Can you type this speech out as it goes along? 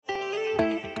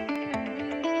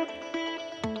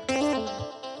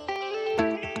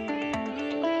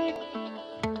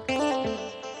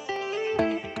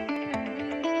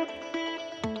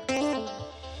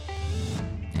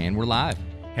we're live.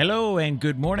 Hello and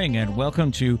good morning and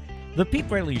welcome to the Pete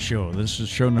Braley Show. This is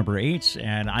show number 8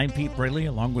 and I'm Pete Braley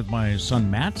along with my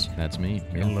son Matt. That's me.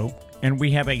 Yeah. Hello. And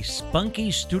we have a spunky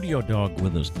studio dog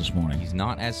with us this morning. He's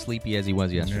not as sleepy as he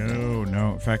was yesterday.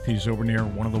 No. In fact, he's over near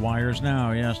one of the wires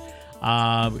now, yes.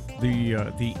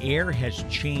 The air has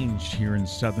changed here in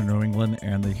southern New England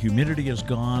and the humidity is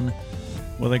gone.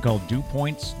 What they call dew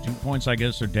points. Dew points, I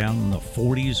guess, are down in the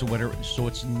 40s or whatever. So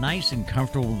it's nice and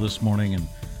comfortable this morning, and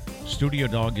studio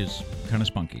dog is kind of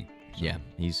spunky. So. Yeah,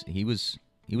 he was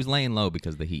laying low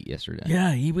because of the heat yesterday.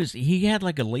 Yeah, he had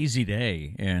like a lazy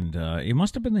day, and it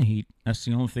must have been the heat. That's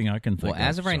the only thing I can think of. Well,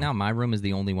 as of right now, my room is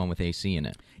the only one with AC in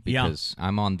it because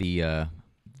I'm on the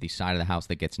side of the house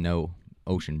that gets no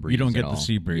ocean breeze. You don't get the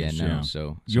sea breeze. Yeah, no. Yeah.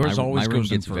 So yours my always room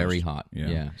goes gets in very first. hot.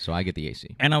 Yeah, so I get the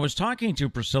AC. And I was talking to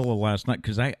Priscilla last night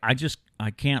because I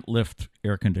can't lift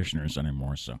air conditioners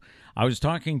anymore. So I was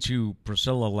talking to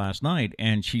Priscilla last night,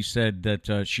 and she said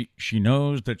that she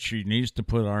knows that she needs to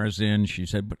put ours in. She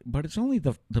said, but it's only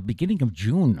the beginning of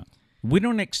June. We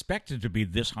don't expect it to be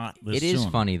this hot this soon. It is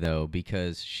funny, though,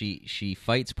 because she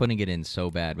fights putting it in so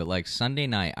bad. But, like, Sunday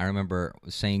night, I remember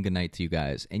saying goodnight to you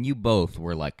guys, and you both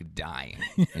were, like, dying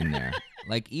in there.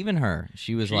 Like, even her.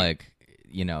 She was, like,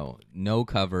 no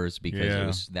covers because it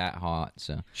was that hot.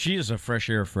 So she is a fresh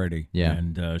air Freddy. Yeah.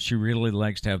 And she really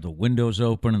likes to have the windows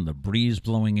open and the breeze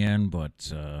blowing in.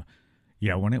 But,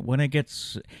 when it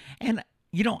gets... And,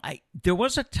 there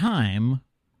was a time...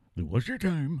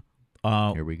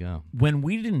 Here we go. When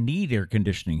we didn't need air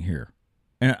conditioning here.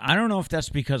 And I don't know if that's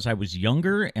because I was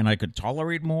younger and I could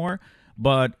tolerate more,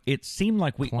 but it seemed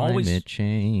like we always... Climate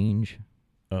change.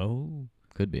 Oh.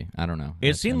 Could be. I don't know.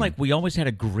 It seemed like we always had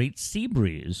a great sea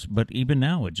breeze, but even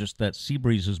now, that sea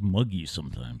breeze is muggy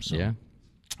sometimes. So. Yeah.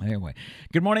 Anyway,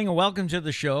 good morning and welcome to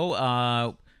the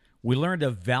show. We learned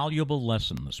a valuable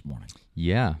lesson this morning.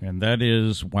 Yeah. And that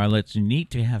is, while it's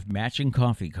neat to have matching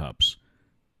coffee cups,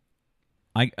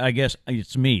 I guess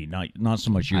it's me, not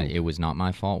so much you. It was not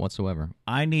my fault whatsoever.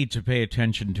 I need to pay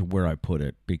attention to where I put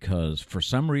it because for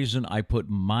some reason I put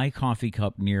my coffee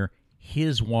cup near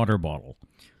his water bottle.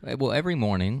 Well, every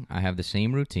morning I have the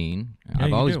same routine. Yeah,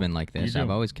 I've always do. been like this. I've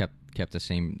always kept the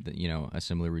same, a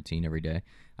similar routine every day.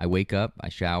 I wake up, I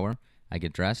shower, I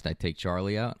get dressed, I take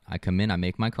Charlie out, I come in, I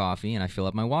make my coffee, and I fill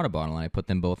up my water bottle, and I put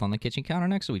them both on the kitchen counter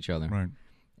next to each other. Right.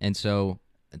 And so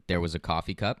there was a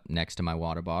coffee cup next to my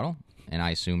water bottle, and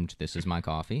I assumed this is my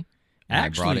coffee. And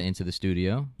Actually, I brought it into the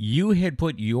studio. You had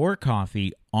put your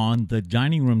coffee on the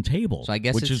dining room table, So I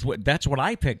guess that's what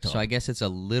I picked up. So I guess it's a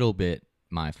little bit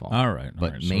my fault. All right.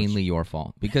 But So mainly your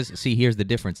fault. Because, see, here's the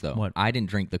difference, though. What? I didn't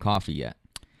drink the coffee yet.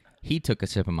 He took a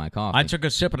sip of my coffee. I took a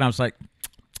sip and I was like,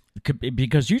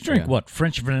 because you drink what?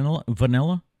 French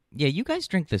vanilla? Yeah, you guys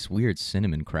drink this weird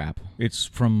cinnamon crap. It's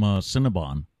from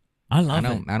Cinnabon. I love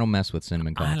it. I don't mess with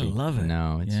cinnamon coffee. I love it.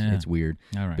 No, it's weird.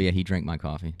 All right. But yeah, he drank my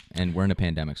coffee. And we're in a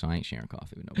pandemic, so I ain't sharing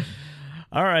coffee with nobody.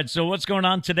 All right, so what's going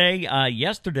on today?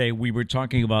 Yesterday, we were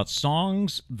talking about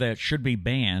songs that should be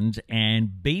banned,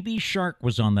 and Baby Shark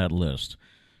was on that list.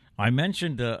 I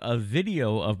mentioned a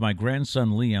video of my grandson,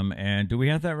 Liam, and do we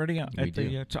have that ready? We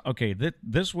do. Okay,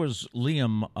 this was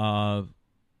Liam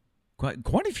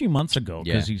quite a few months ago,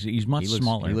 because he's much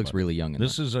smaller. He looks really young in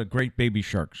this that. is a great Baby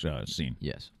Shark scene.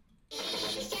 Yes.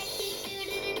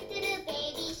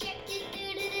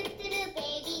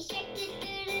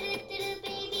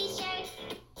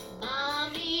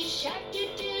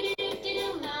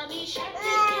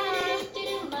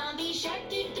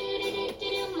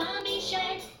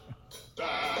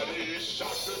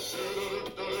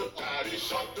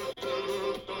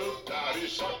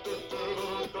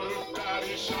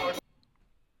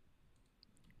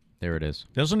 There it is.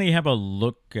 Doesn't he have a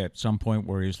look at some point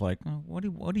where he's like, oh, what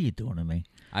are you doing to me?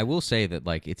 I will say that,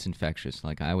 like, it's infectious.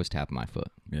 Like, I always tap my foot.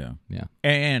 Yeah. Yeah.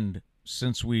 And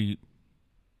since we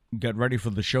got ready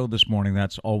for the show this morning,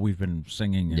 that's all we've been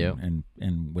singing and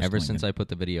whistling. Ever since I put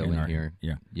the video in here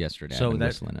yesterday, so I've been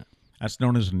whistling it. That's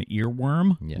known as an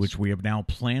earworm, Yes. which we have now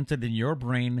planted in your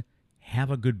brain. Have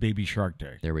a good Baby Shark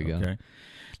Day. There we go. Okay?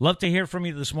 Love to hear from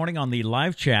you this morning on the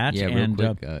live chat. Yeah, real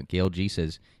quick, Gail G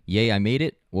says, "Yay, I made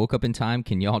it. Woke up in time.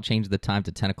 Can y'all change the time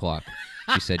to 10 o'clock?"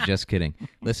 She said, "Just kidding."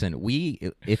 Listen,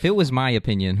 if it was my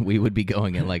opinion, we would be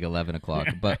going at like 11 o'clock.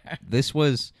 But this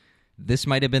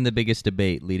might have been the biggest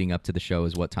debate leading up to the show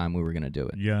is what time we were going to do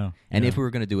it. Yeah. And if we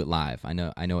were going to do it live. I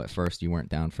know at first you weren't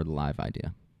down for the live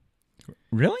idea.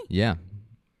 Really? Yeah.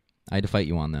 I had to fight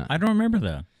you on that. I don't remember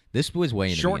that. This was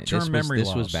way in short-term memory This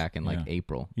loss. was back in like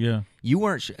April. Yeah. You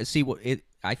weren't see what it.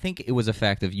 I think it was a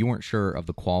fact of you weren't sure of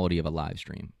the quality of a live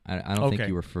stream. I don't think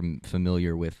you were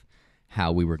familiar with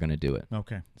how we were going to do it.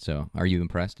 Okay. So, are you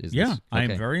impressed? I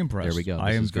am very impressed. There we go.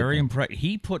 I am very impressed.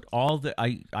 He put all the.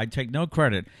 I take no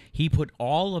credit. He put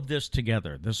all of this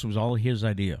together. This was all his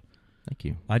idea. Thank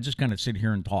you. I just kind of sit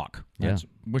here and talk.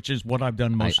 Which is what I've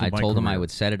done most of my career. I told him I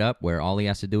would set it up where all he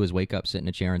has to do is wake up, sit in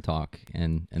a chair, and talk,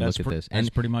 and look at this. That's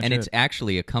pretty much and it. It's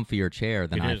actually a comfier chair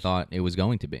than I thought it was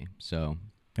going to be. So,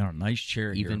 got a nice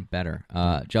chair even here. better.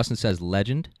 Justin says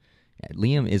legend.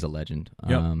 Liam is a legend.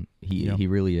 Yep. He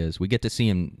really is. We get to see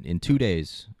him in 2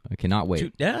 days. I cannot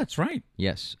wait. Yeah, that's right.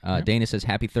 Yes. Dana says,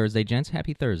 happy Thursday, gents.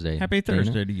 Happy Thursday. Happy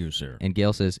Thursday Dana. to you, sir. And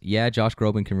Gail says, yeah, Josh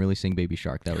Groban can really sing Baby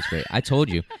Shark. That was great. I told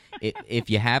you, if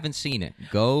you haven't seen it,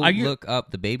 go look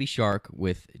up the Baby Shark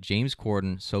with James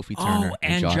Corden, Sophie Turner,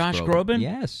 and Josh Groban.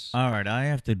 Yes. All right, I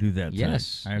have to do that.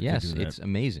 Yes. I have to do that. It's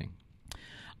amazing.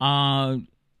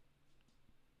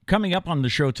 Coming up on the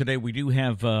show today, we do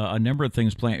have a number of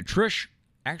things planned. Trish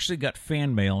actually got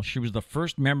fan mail. She was the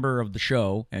first member of the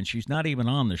show, and she's not even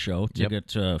on the show to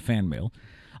get fan mail.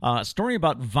 Story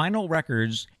about vinyl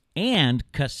records and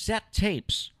cassette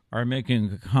tapes are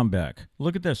making a comeback.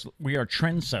 Look at this. We are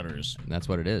trendsetters. That's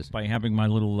what it is. By having my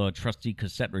little trusty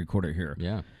cassette recorder here.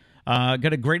 Yeah.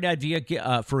 Got a great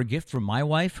idea for a gift from my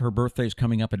wife. Her birthday's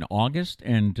coming up in August.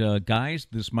 And, guys,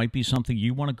 this might be something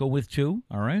you want to go with, too.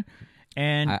 All right?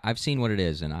 And I've seen what it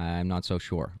is, and I'm not so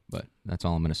sure, but that's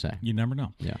all I'm going to say. You never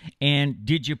know. Yeah. And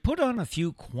did you put on a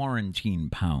few quarantine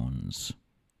pounds?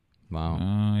 Wow.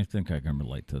 I think I can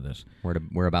relate to this.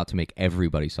 We're about to make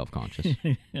everybody self-conscious.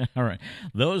 All right.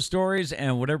 Those stories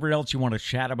and whatever else you want to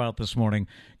chat about this morning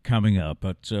coming up.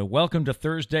 But welcome to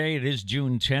Thursday. It is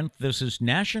June 10th. This is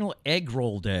National Egg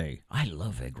Roll Day. I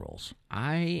love egg rolls.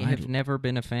 I have never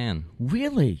been a fan.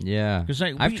 Really? Yeah. Because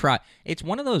I've tried. It's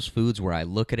one of those foods where I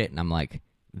look at it and I'm like,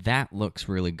 that looks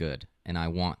really good, and I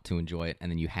want to enjoy it,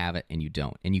 and then you have it and you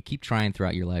don't. And you keep trying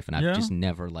throughout your life, and I've just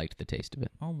never liked the taste of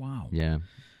it. Oh, wow. Yeah.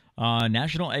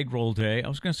 National Egg Roll Day. I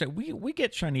was going to say, we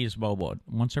get Chinese about what,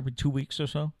 once every 2 weeks or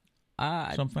so?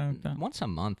 Something like that? Once a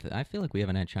month. I feel like we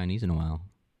haven't had Chinese in a while.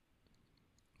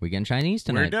 We getting Chinese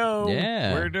tonight? We're due.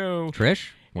 Yeah. We're due. Trish,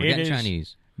 we're getting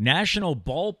Chinese. National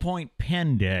Ballpoint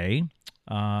Pen Day.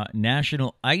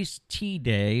 National Iced Tea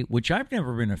Day, which I've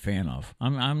never been a fan of.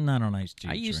 I'm not an iced tea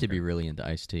I used to be really into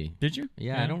iced tea. Did you?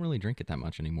 Yeah, I don't really drink it that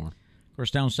much anymore. Of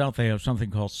course, down south they have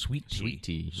something called sweet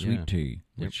tea. Sweet tea,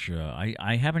 which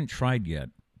I haven't tried yet,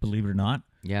 believe it or not.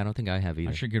 Yeah, I don't think I have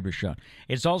either. I should give it a shot.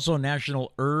 It's also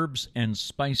National Herbs and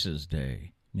Spices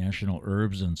Day. National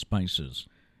Herbs and Spices.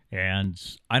 And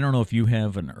I don't know if you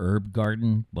have an herb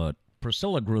garden, but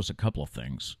Priscilla grows a couple of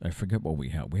things. I forget what we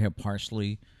have. We have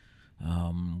parsley.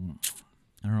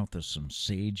 I don't know if there's some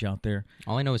sage out there.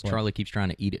 All I know is Charlie keeps trying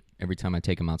to eat it. Every time I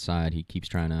take him outside, he keeps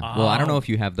trying to... Well, I don't know if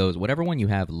you have those. Whatever one you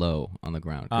have low on the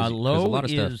ground. Low a lot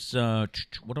of is... stuff.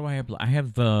 What do I have? I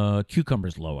have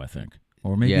cucumbers low, I think.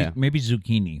 Or maybe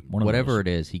zucchini. Whatever it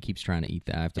is, he keeps trying to eat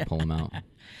that. I have to pull him out.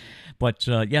 But,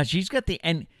 yeah, she's got the...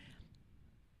 And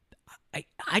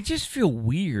I just feel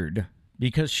weird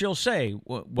because she'll say,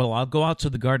 well, I'll go out to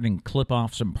the garden and clip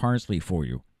off some parsley for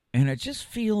you. And it just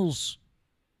feels...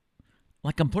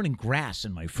 like I'm putting grass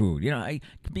in my food,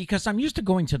 because I'm used to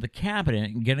going to the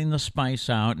cabinet and getting the spice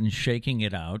out and shaking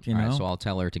it out, All right, so I'll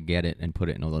tell her to get it and put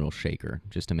it in a little shaker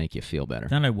just to make you feel better.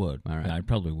 Then I would. All right. Yeah, I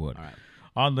probably would. All right.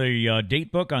 On the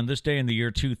date book, on this day in the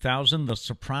year 2000, the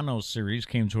Sopranos series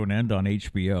came to an end on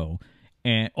HBO.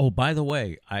 And, by the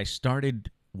way, I started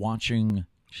watching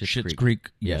Schitt's Creek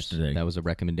yesterday. Yes, that was a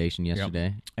recommendation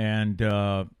yesterday. Yep.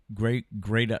 And great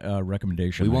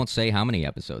recommendation. We won't say how many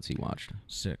episodes he watched.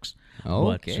 6.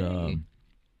 Okay.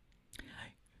 But,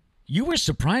 you were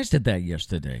surprised at that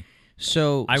yesterday.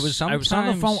 So I was on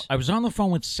the phone. I was on the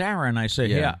phone with Sarah, and I said,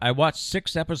 "Yeah, I watched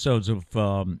 6 episodes of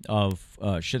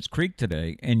Schitt's Creek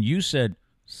today." And you said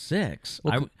 6.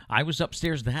 Well, I was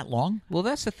upstairs that long. Well,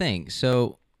 that's the thing.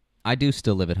 So I do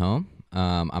still live at home.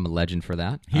 I'm a legend for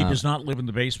that. He does not live in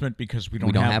the basement because we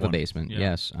don't have a basement. Yeah.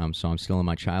 Yes. So I'm still in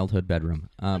my childhood bedroom.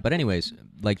 But anyways,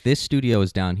 like this studio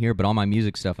is down here, but all my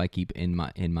music stuff I keep in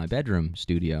my bedroom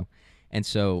studio. And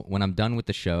so when I'm done with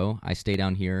the show, I stay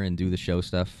down here and do the show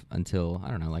stuff until, I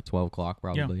don't know, like 12 o'clock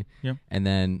probably. Yeah. And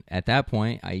then at that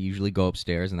point, I usually go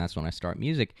upstairs, and that's when I start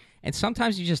music. And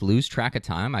sometimes you just lose track of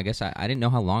time. I guess I didn't know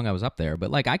how long I was up there.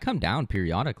 But, like, I come down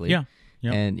periodically. Yeah.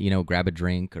 Yep. And, grab a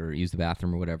drink or use the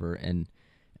bathroom or whatever. And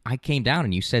I came down,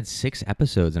 and you said 6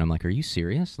 episodes. And I'm like, are you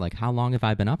serious? Like, how long have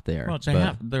I been up there?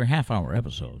 Well, they're half-hour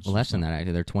episodes. Well, less than that,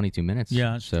 actually. They're 22 minutes.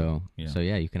 Yeah. So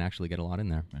you can actually get a lot in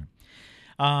there. Yeah.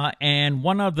 And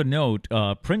one other note,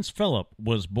 Prince Philip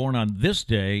was born on this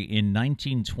day in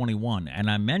 1921,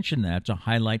 and I mentioned that to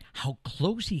highlight how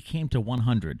close he came to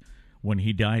 100. when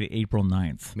he died April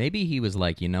 9th. Maybe he was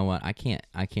like, you know what? I can't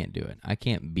do it. I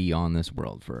can't be on this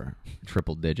world for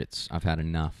triple digits. I've had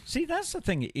enough. See, that's the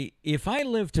thing. If I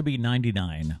live to be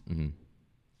 99,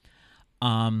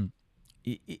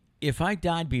 if I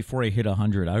died before I hit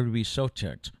 100, I would be so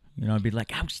ticked. I'd be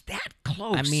like, I was that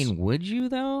close. I mean, would you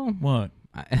though? What?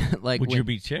 Would you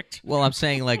be ticked? Well, I'm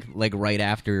saying like right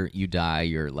after you die,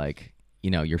 you're like,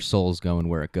 your soul's going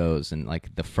where it goes, and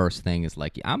like the first thing is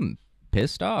like, I'm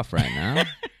pissed off right now.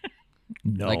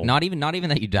 No. Like not even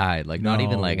that you died. Like not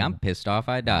even like, I'm pissed off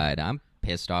I died. I'm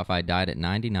pissed off I died at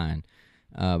 99.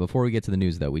 Before we get to the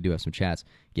news, though, we do have some chats.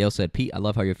 Gail said, Pete, I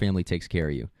love how your family takes care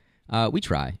of you. We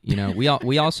try.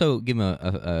 We also give him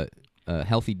a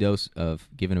healthy dose of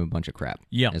giving him a bunch of crap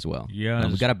as well. Yeah.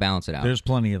 We got to balance it out. There's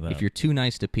plenty of that. If you're too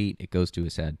nice to Pete, it goes to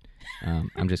his head.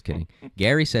 I'm just kidding.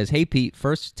 Gary says, hey, Pete,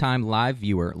 first-time live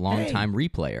viewer, long-time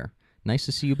replayer. Nice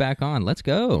to see you back on. Let's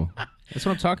go. That's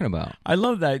what I'm talking about. I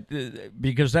love that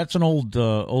because that's an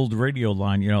old radio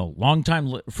line.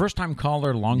 First time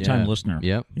caller, long time listener.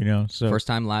 Yep. So first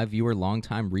time live viewer, long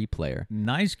time replayer.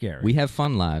 Nice, Gary. We have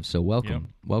fun live, so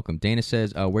welcome, welcome. Dana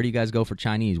says, where do you guys go for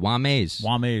Chinese? Wame's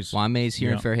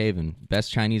here in Fairhaven.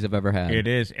 Best Chinese I've ever had. It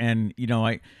is, and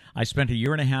I spent a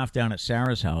year and a half down at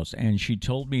Sarah's house, and she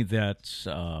told me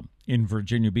that in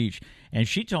Virginia Beach, and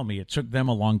she told me it took them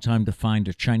a long time to find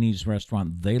a Chinese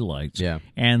restaurant they liked. Yeah.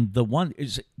 And the one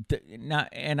is now,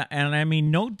 and I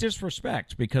mean no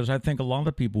disrespect, because I think a lot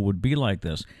of people would be like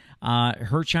this.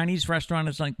 Her Chinese restaurant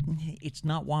is like, it's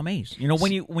not Wame's.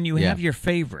 When you have your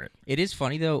favorite. It is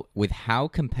funny though with how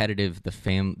competitive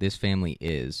this family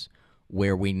is,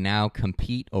 where we now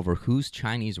compete over whose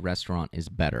Chinese restaurant is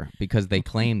better because they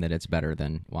claim that it's better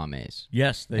than Wame's.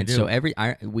 Yes, they do. And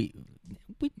so we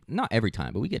not every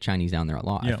time, but we get Chinese down there a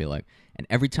lot, I feel like. And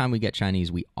every time we get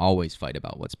Chinese, we always fight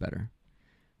about what's better.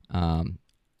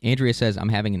 Andrea says, I'm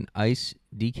having an ice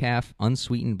decaf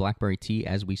unsweetened blackberry tea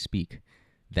as we speak.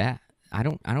 That I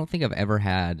don't think I've ever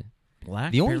had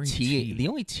blackberry tea. The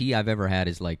only tea I've ever had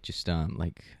is like just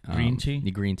green tea.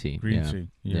 The green tea. Green tea.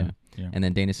 Yeah. And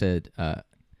then Dana said,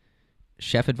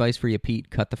 chef advice for you,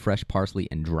 Pete, cut the fresh parsley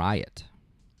and dry it.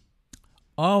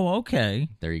 Oh, okay.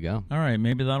 There you go. All right,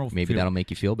 maybe that'll make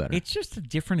you feel better. It's just a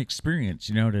different experience,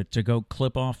 to go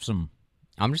clip off some.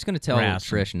 I'm just going to tell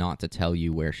Trish not to tell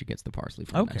you where she gets the parsley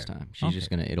from next time. She's just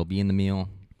going to, it'll be in the meal,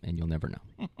 and you'll never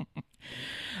know.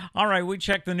 All right, we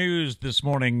checked the news this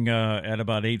morning at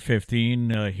about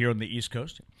 8:15 here on the East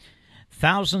Coast.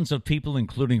 Thousands of people,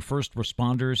 including first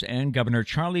responders and Governor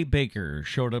Charlie Baker,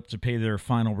 showed up to pay their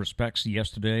final respects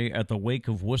yesterday at the wake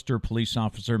of Worcester police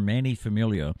officer Manny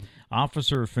Familia.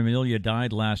 Officer Familia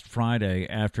died last Friday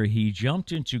after he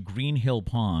jumped into Green Hill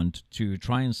Pond to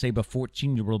try and save a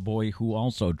 14-year-old boy who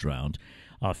also drowned.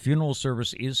 A funeral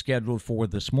service is scheduled for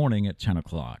this morning at 10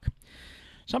 o'clock.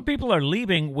 Some people are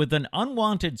leaving with an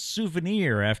unwanted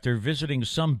souvenir after visiting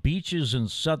some beaches in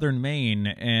southern Maine,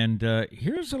 and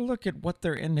here's a look at what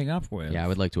they're ending up with. Yeah, I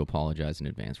would like to apologize in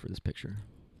advance for this picture.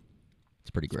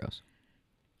 It's pretty gross.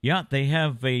 Yeah, they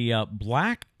have a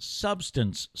black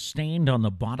substance stained on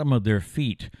the bottom of their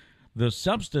feet. The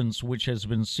substance, which has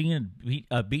been seen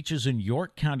at beaches in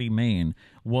York County, Maine,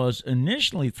 was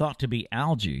initially thought to be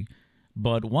algae.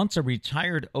 But once a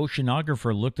retired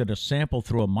oceanographer looked at a sample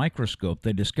through a microscope,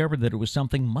 they discovered that it was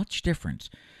something much different.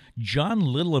 John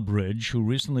Littlebridge, who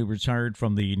recently retired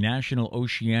from the National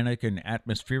Oceanic and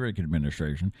Atmospheric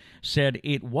Administration, said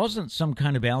it wasn't some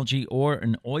kind of algae or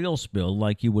an oil spill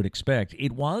like you would expect.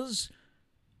 It was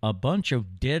a bunch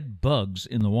of dead bugs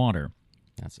in the water.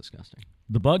 That's disgusting.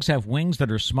 The bugs have wings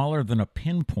that are smaller than a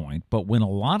pinpoint, but when a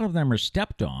lot of them are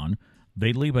stepped on,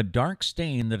 they leave a dark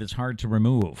stain that is hard to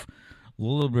remove.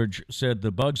 Lillibridge said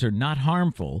the bugs are not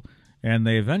harmful, and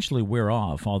they eventually wear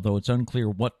off, although it's unclear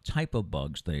what type of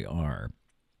bugs they are.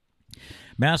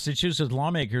 Massachusetts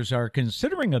lawmakers are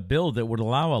considering a bill that would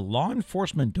allow a law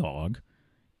enforcement dog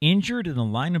injured in the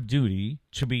line of duty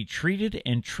to be treated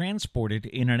and transported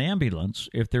in an ambulance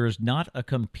if there is not a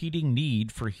competing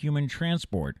need for human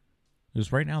transport.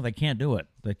 Because right now they can't do it.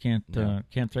 They can't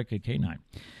take a canine.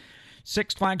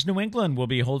 Six Flags New England will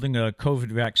be holding a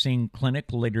COVID vaccine clinic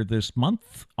later this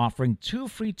month, offering 2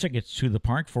 free tickets to the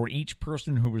park for each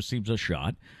person who receives a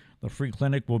shot. The free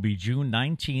clinic will be June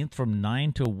 19th from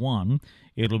 9 to 1.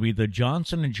 It'll be the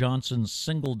Johnson & Johnson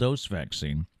single-dose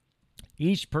vaccine.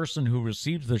 Each person who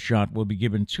receives the shot will be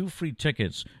given 2 free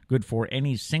tickets, good for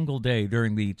any single day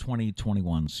during the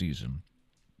 2021 season.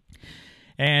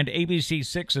 And ABC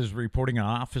 6 is reporting an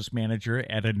office manager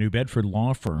at a New Bedford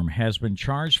law firm has been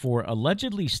charged for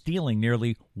allegedly stealing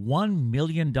nearly $1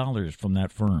 million from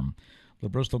that firm. The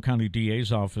Bristol County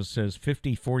DA's office says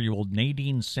 54-year-old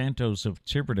Nadine Santos of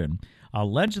Tiverton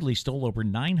allegedly stole over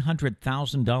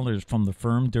 $900,000 from the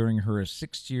firm during her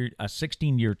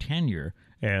 16-year tenure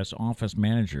as office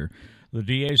manager. The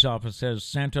DA's office says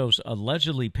Santos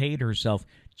allegedly paid herself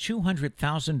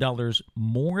 $200,000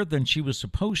 more than she was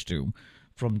supposed to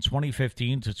from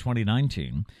 2015 to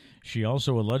 2019. She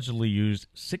also allegedly used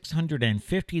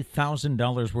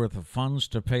 $650,000 worth of funds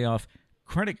to pay off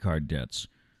credit card debts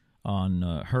on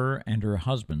her and her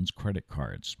husband's credit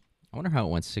cards. I wonder how it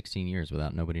went 16 years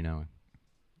without nobody knowing.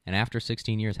 And after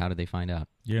 16 years, how did they find out?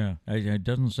 Yeah, it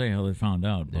doesn't say how they found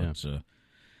out, but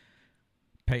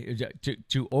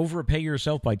to overpay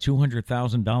yourself by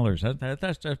 $200,000,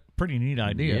 that's a pretty neat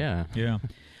idea. Yeah.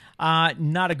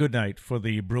 Not a good night for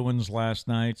the Bruins last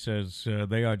night as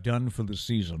they are done for the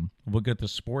season. We'll get to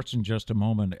sports in just a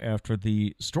moment after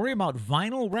the story about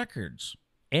vinyl records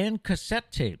and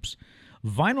cassette tapes.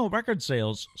 Vinyl record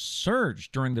sales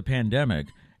surged during the pandemic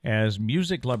as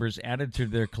music lovers added to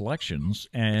their collections,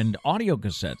 and audio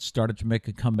cassettes started to make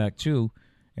a comeback too.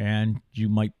 And you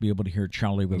might be able to hear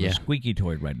Charlie with a squeaky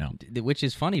toy right now, which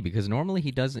is funny because normally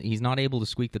he's not able to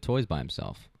squeak the toys by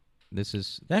himself. That's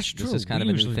true. This is kind of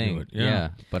a new thing. Yeah,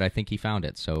 but I think he found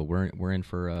it, so we're in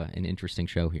for an interesting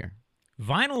show here.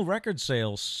 Vinyl record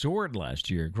sales soared last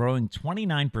year, growing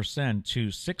 29% to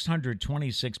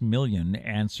 $626 million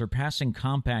and surpassing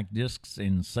compact discs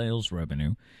in sales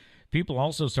revenue. People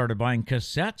also started buying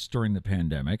cassettes during the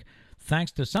pandemic,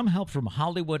 thanks to some help from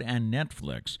Hollywood and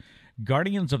Netflix.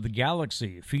 Guardians of the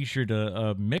Galaxy featured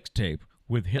a mixtape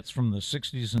with hits from the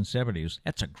 60s and 70s.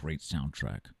 That's a great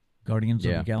soundtrack. Guardians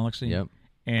of the Galaxy. Yep.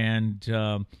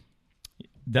 And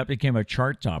that became a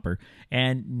chart topper.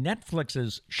 And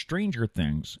Netflix's Stranger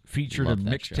Things featured a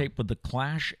mixtape with The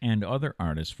Clash and other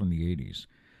artists from the 80s.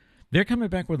 They're coming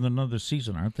back with another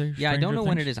season, aren't they? Yeah, I don't know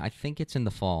when it is. I think it's in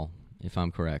the fall, if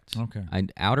I'm correct. Okay.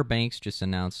 Outer Banks just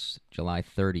announced July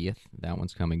 30th. That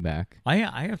one's coming back. I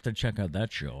have to check out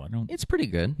that show. It's pretty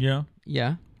good. Yeah?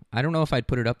 Yeah. I don't know if I'd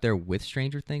put it up there with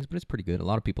Stranger Things, but it's pretty good. A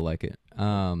lot of people like it.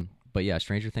 But yeah,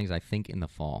 Stranger Things, I think in the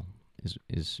fall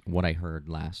is what I heard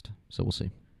last. So we'll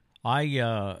see.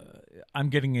 I'm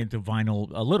getting into vinyl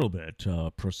a little bit.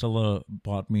 Priscilla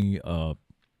bought me a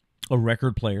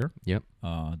record player. Yep.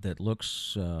 That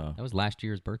looks. That was last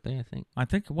year's birthday, I think. I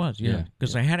think it was. Yeah.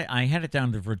 Because I had it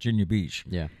down to Virginia Beach.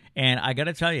 Yeah. And I got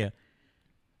to tell you,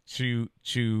 to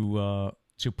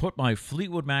put my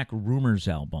Fleetwood Mac Rumors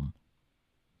album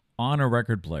on a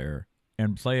record player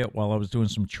and play it while I was doing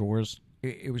some chores,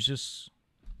 it was just.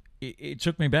 It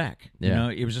took me back. Yeah. You know,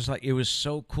 it was just like it was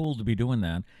so cool to be doing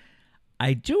that.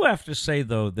 I do have to say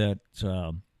though that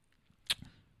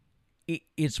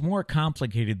it's more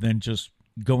complicated than just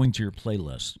going to your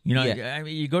playlist. You know, I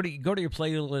mean, you go to your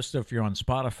playlist if you're on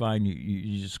Spotify and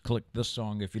you just click this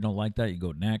song. If you don't like that, you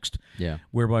go next. Yeah.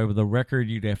 Whereby with a record,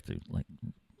 you'd have to like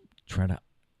try to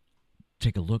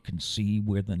take a look and see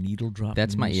where the needle drop.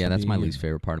 That's my least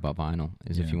favorite part about vinyl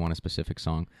is if you want a specific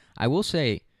song. I will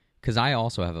say, because I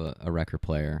also have a record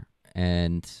player,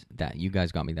 and that you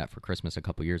guys got me that for Christmas a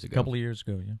couple years ago. A couple of years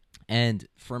ago, yeah. And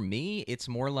for me, it's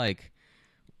more like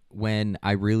when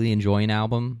I really enjoy an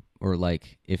album, or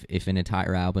like if an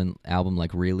entire album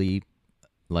like really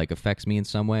like affects me in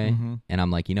some way, and I'm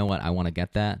like, you know what, I want to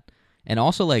get that. And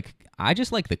also like I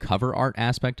just like the cover art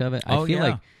aspect of it. I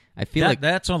feel like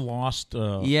that's a lost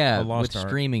with art.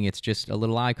 Streaming, it's just a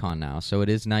little icon now. So it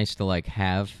is nice to like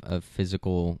have a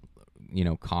physical,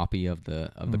 copy of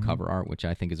the cover art, which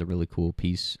I think is a really cool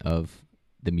piece of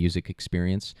the music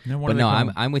experience.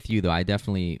 I'm with you though. I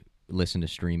definitely listen to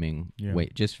streaming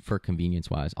just for convenience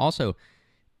wise. Also,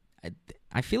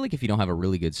 I feel like if you don't have a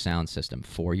really good sound system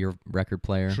for your record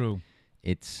player,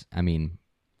 this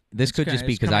could just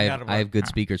be because I have good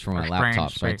speakers for my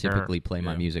laptop, so I typically play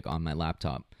my music on my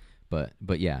laptop.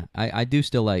 But yeah, I do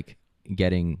still like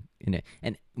getting in it,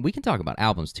 and we can talk about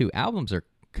albums too. Albums are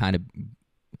kind of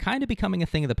becoming a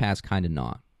thing of the past, kind of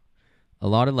not. A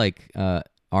lot of like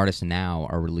artists now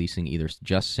are releasing either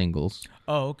just singles.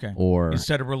 Oh, okay. Or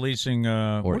instead of releasing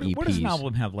or EPs. What does an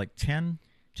album have? Like 10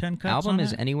 cuts? Album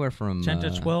is anywhere from 10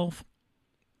 to 12.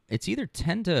 It's either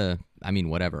 10 to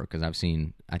whatever. Because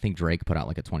I think Drake put out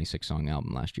like a 26-song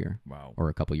album last year. Wow. Or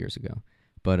a couple years ago.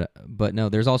 But no,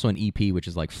 there's also an EP which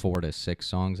is like 4 to 6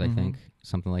 songs. I think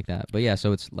something like that. But yeah,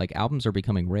 so it's like albums are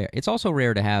becoming rare. It's also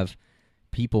rare to have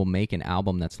people make an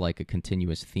album that's like a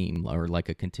continuous theme or like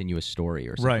a continuous story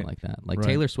or something like that. Like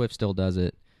Taylor Swift still does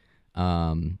it.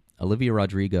 Olivia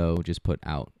Rodrigo just put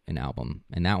out an album,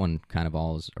 and that one kind of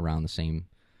all is around the same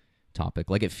topic.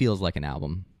 Like it feels like an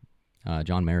album.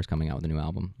 John Mayer's coming out with a new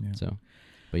album. Yeah. So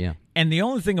But yeah. And the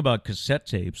only thing about cassette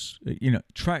tapes,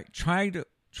 try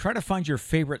to find your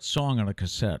favorite song on a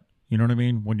cassette. You know what I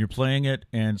mean? When you're playing it,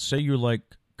 and say you like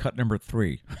cut number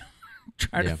 3.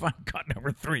 Try to find cut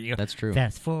number 3. That's true.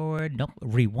 Fast forward, no,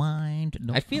 rewind.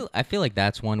 No. I feel like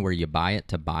that's one where you buy it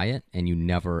to buy it, and you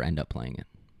never end up playing it.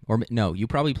 Or no, you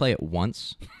probably play it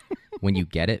once when you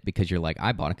get it because you're like,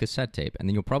 I bought a cassette tape, and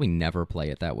then you'll probably never play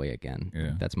it that way again.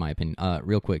 Yeah. That's my opinion.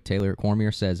 Real quick, Taylor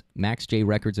Cormier says, Max J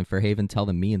Records in Fairhaven, tell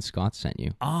them me and Scott sent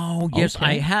you. Oh yes,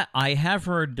 Okay. I have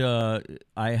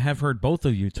heard both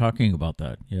of you talking about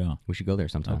that. Yeah, We should go there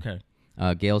sometime. okay.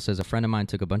 Gail says, a friend of mine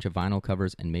took a bunch of vinyl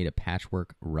covers and made a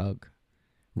patchwork rug.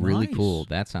 Really Nice. cool.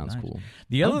 That sounds Nice. cool.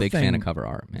 The I'm other a big thing, fan of cover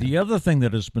art, man. The other thing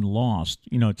that has been lost,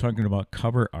 talking about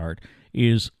cover art,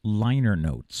 is liner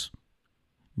notes.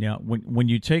 Now, when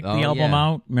you take the album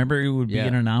out, remember it would be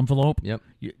in an envelope? Yep.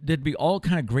 There'd be all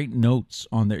kind of great notes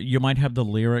on there. You might have the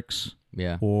lyrics,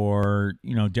 or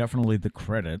definitely the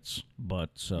credits, but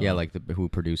like who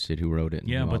produced it, who wrote it,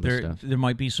 and all but this stuff. there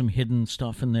might be some hidden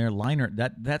stuff in there.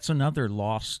 That's another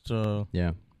lost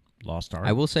lost art.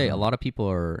 I will say a lot of people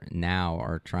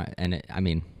are trying, and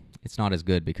it's not as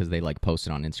good because they like post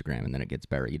it on Instagram and then it gets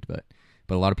buried, but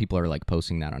a lot of people are like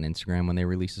posting that on Instagram when they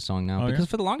release a song now, because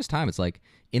for the longest time it's like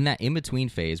in that in-between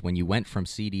phase when you went from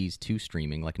CDs to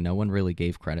streaming, like no one really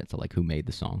gave credit to like who made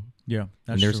the song. Yeah,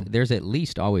 that's and true. There's at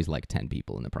least always like 10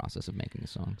 people in the process of making a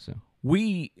song. So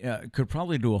we could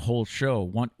probably do a whole show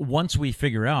once we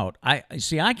figure out. I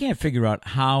can't figure out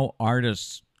how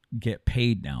artists get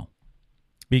paid now.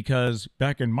 Because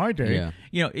back in my day,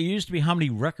 it used to be how many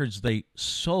records they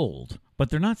sold, but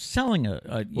they're not selling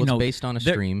it's based on a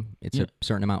stream. It's a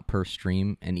certain amount per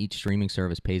stream, and each streaming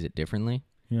service pays it differently.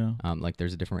 Yeah.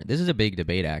 There's a different. This is a big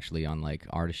debate actually on like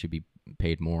artists should be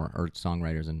paid more, or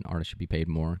songwriters and artists should be paid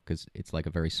more, because it's like a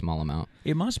very small amount.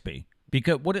 It must be,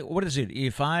 because what is it?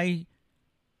 If I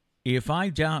is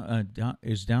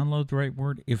download the right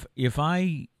word? If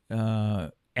I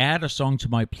add a song to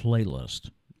my playlist.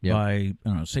 By, I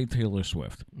don't know, say Taylor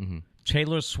Swift. Mm-hmm.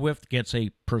 Taylor Swift gets a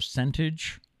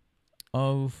percentage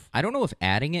of... I don't know if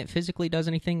adding it physically does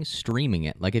anything. Streaming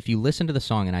it. Like, if you listen to the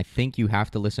song, and I think you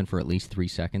have to listen for at least 3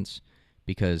 seconds,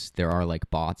 because there are, like,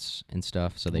 bots and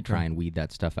stuff, so they try and weed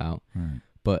that stuff out. Right.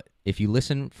 But if you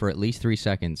listen for at least 3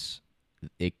 seconds,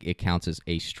 it counts as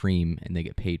a stream, and they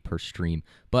get paid per stream.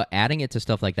 But adding it to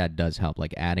stuff like that does help.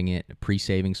 Like, adding it,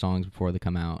 pre-saving songs before they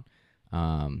come out,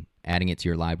 adding it to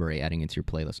your library, adding it to your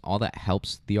playlist. All that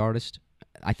helps the artist.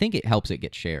 I think it helps it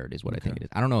get shared is what I think it is.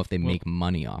 I don't know if they make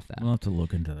money off that. We'll have to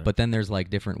look into that. But then there's like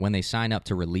different, when they sign up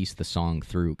to release the song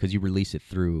through, because you release it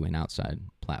through an outside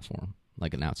platform,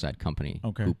 like an outside company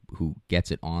who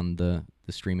gets it on the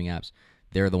streaming apps.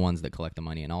 They're the ones that collect the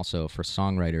money. And also for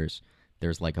songwriters,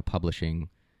 there's like a publishing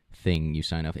thing you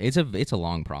sign up. It's a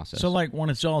long process. So like when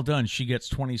it's all done, she gets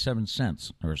 27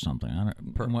 cents or something.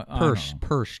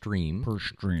 Per stream. Per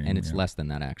stream. And it's less than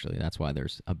that, actually. That's why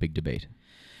there's a big debate.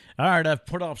 All right, I've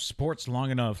put off sports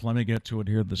long enough. Let me get to it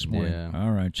here this morning. Yeah.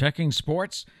 All right, checking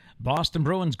sports. Boston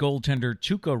Bruins goaltender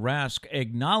Tuukka Rask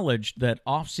acknowledged that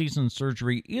off-season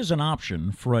surgery is an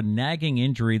option for a nagging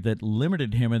injury that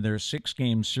limited him in their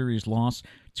 6-game series loss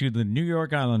to the New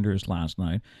York Islanders last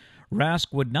night. Rask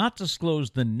would not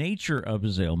disclose the nature of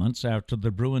his ailments after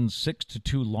the Bruins'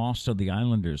 6-2 loss to the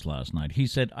Islanders last night. He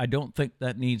said, I don't think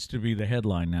that needs to be the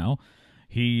headline now.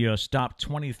 He stopped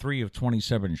 23 of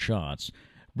 27 shots.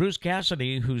 Bruce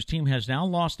Cassidy, whose team has now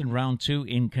lost in round 2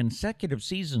 in consecutive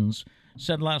seasons,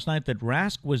 said last night that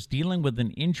Rask was dealing with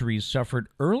an injury suffered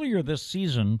earlier this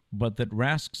season, but that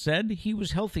Rask said he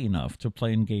was healthy enough to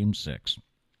play in Game 6.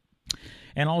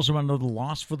 And also another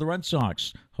loss for the Red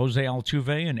Sox. Jose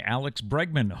Altuve and Alex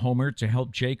Bregman homered to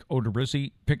help Jake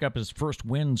Odorizzi pick up his first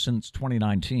win since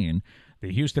 2019.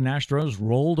 The Houston Astros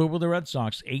rolled over the Red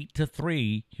Sox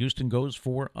 8-3. Houston goes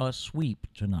for a sweep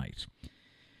tonight.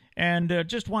 And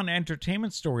just one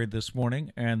entertainment story this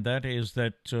morning, and that is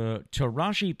that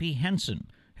Taraji P. Henson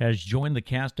has joined the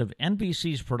cast of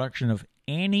NBC's production of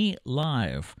Annie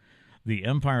Live. The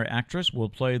Empire actress will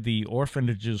play the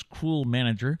orphanage's cruel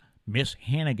manager, Miss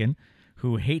Hannigan,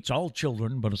 who hates all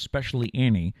children, but especially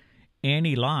Annie.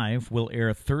 Annie Live will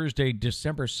air Thursday,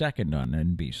 December 2nd on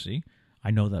NBC. I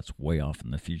know that's way off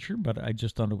in the future, but I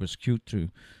just thought it was cute to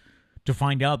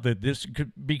find out that this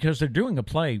could, because they're doing a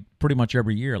play pretty much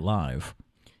every year live.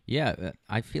 Yeah,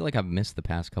 I feel like I've missed the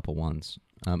past couple ones.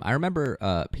 I remember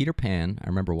Peter Pan. I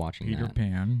remember watching Peter that.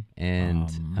 Pan. And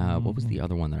what was the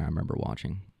other one that I remember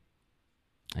watching?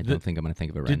 I don't think I'm going to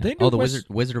think of it right did now. they do the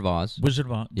Wizard of Oz. Wizard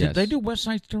of Oz. Yes. Did they do West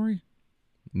Side Story?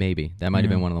 Maybe. That might have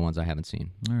been one of the ones I haven't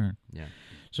seen. All right. Yeah.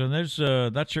 So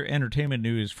that's your entertainment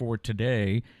news for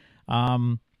today.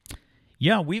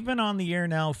 Yeah, we've been on the air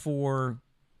now for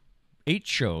 8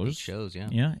 shows. 8 shows, yeah.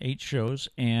 Yeah, 8 shows.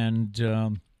 And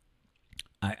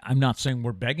I'm not saying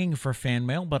we're begging for fan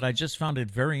mail, but I just found it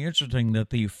very interesting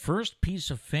that the first piece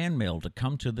of fan mail to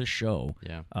come to this show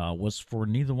was for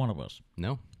neither one of us.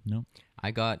 No. No.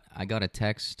 I got a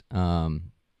text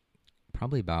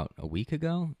probably about a week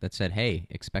ago that said, "Hey,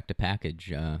 expect a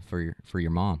package for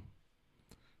your mom."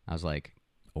 I was like,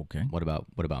 okay. What about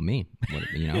me?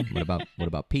 What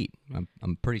about Pete?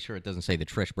 I'm pretty sure it doesn't say the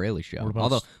Trish Braley show.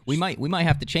 Although we might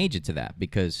have to change it to that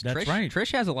because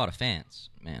Trish has a lot of fans,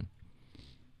 man.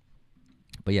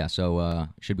 But yeah, so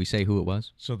should we say who it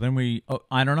was? So then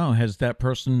I don't know. Has that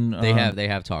person? They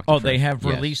have talked. To Trish. They have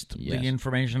released the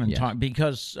information and talked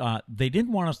because they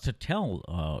didn't want us to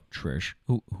tell Trish,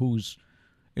 who's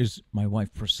my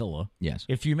wife Priscilla. Yes.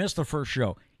 If you missed the first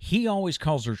show, he always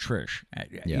calls her Trish.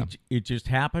 Yeah. It just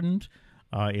happened.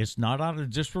 It's not out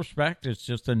of disrespect. It's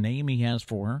just a name he has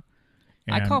for her.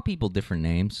 I call people different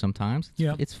names sometimes.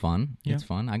 It's fun. Yeah. It's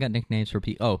fun. I got nicknames for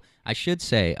people. Oh, I should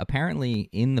say, apparently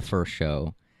in the first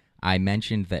show, I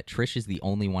mentioned that Trish is the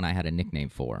only one I had a nickname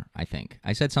for, I think.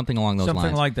 I said something along those lines.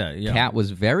 Something like that, yeah. Kat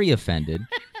was very offended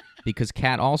because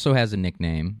Kat also has a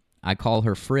nickname. I call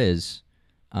her Frizz,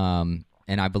 and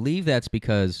I believe that's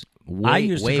because I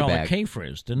used to call back, it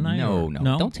K-Frizz, didn't I? No.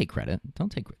 Don't take credit.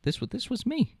 Don't take credit. This was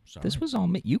me. Sorry. This was all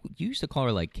me. You used to call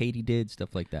her like Katie did,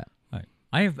 stuff like that. Right.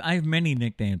 I have many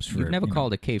nicknames for. You've never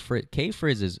called it K-Frizz.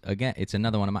 K-Frizz is, again, it's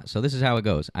another one of my. So this is how it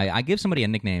goes. I give somebody a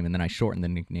nickname, and then I shorten the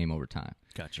nickname over time.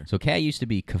 Gotcha. So Kat used to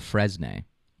be Kafresne.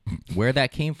 Where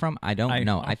that came from, I don't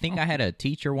know. I think I had a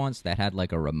teacher once that had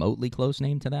like a remotely close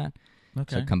name to that.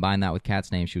 Okay. So combine that with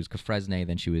Kat's name. She was Kafresne,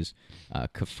 then she was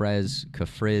Kafrizz,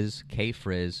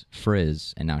 K-Frizz,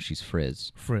 Frizz, and now she's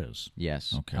Frizz. Frizz.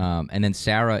 Yes. Okay. And then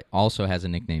Sarah also has a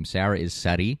nickname. Sarah is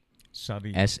Sari.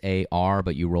 S-A-R,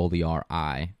 but you roll the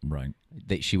R-I. Right.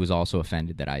 That she was also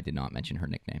offended that I did not mention her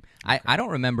nickname. I don't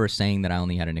remember saying that I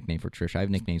only had a nickname for Trish. I have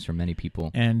nicknames for many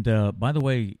people. And by the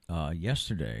way,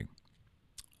 yesterday,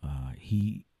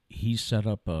 he set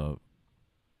up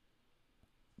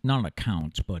not an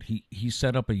account, but he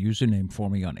set up a username for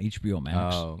me on HBO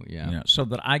Max. Oh, yeah. So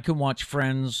that I can watch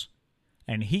Friends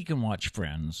and he can watch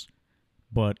Friends,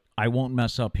 but I won't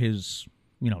mess up his,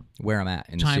 where I'm at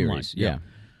in the timeline. series. Yeah.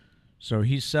 So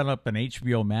he set up an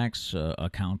HBO Max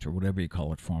account or whatever you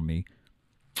call it for me,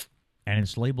 and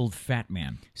it's labeled Fat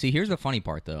Man. See, here's the funny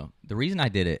part, though. The reason I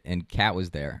did it, and Kat was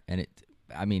there, and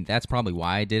that's probably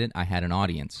why I did it. I had an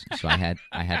audience, so I had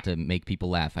to make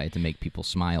people laugh. I had to make people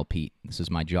smile, Pete. This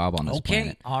is my job on this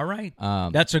planet. All right.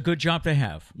 That's a good job to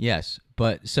have. Yes,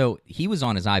 but so he was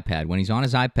on his iPad. When he's on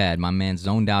his iPad, my man's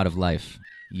zoned out of life.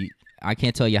 I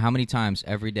can't tell you how many times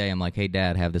every day I'm like, "Hey,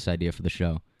 Dad, have this idea for the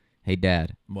show." Hey,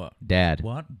 Dad. What? Dad.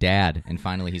 What? Dad. And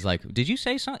finally, he's like, "Did you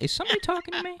say something? Is somebody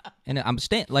talking to me?" And I'm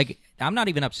I'm not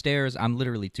even upstairs. I'm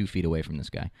literally 2 feet away from this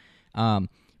guy.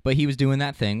 But he was doing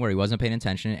that thing where he wasn't paying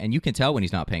attention, and you can tell when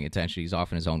he's not paying attention. He's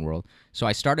off in his own world. So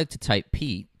I started to type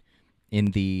Pete in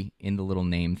the little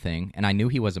name thing, and I knew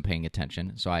he wasn't paying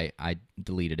attention, so I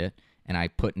deleted it. And I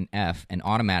put an F, and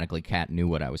automatically Kat knew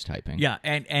what I was typing. Yeah,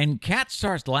 and Kat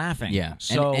starts laughing. Yeah,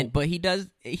 so but he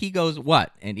goes,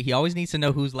 "What?" And he always needs to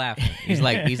know who's laughing. He's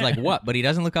like, "What?" But he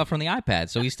doesn't look up from the iPad,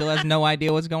 so he still has no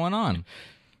idea what's going on.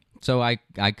 So I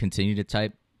continue to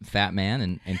type Fat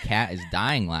Man, and Kat is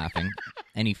dying laughing,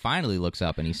 and he finally looks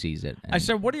up and he sees it. I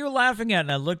said, "What are you laughing at?"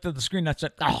 And I looked at the screen and I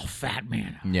said, "Oh, Fat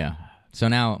Man." Yeah. So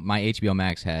now my HBO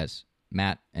Max has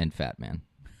Matt and Fat Man.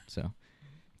 So,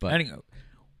 but anyway,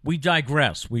 we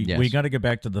digress. We got to get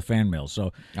back to the fan mail.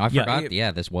 So I forgot.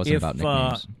 This wasn't about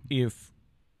nicknames.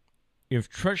 If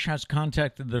Trish has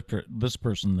contacted this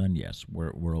person, then yes,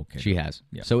 we're okay. She has.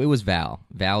 Yeah. So it was Val.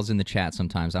 Val's in the chat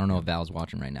sometimes. I don't know if Val's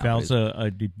watching right now. Val's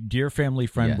a dear family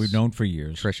friend we've known for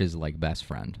years. Trish's like best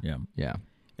friend. Yeah. Yeah.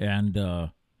 And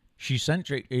she sent,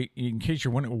 in case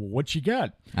you're wondering, what she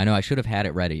got. I know. I should have had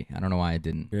it ready. I don't know why I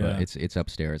didn't. Yeah. But it's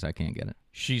upstairs. I can't get it.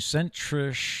 She sent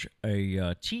Trish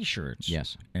a T-shirt.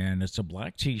 Yes. And it's a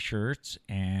black T-shirt.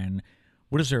 And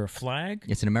what is there, a flag?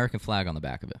 It's an American flag on the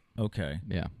back of it. Okay.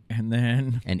 Yeah.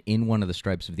 And in one of the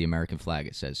stripes of the American flag,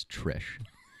 it says Trish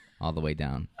all the way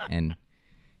down. And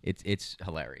it's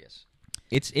hilarious.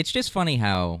 It's just funny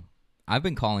how I've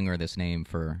been calling her this name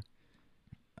for,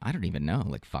 I don't even know,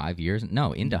 like 5 years.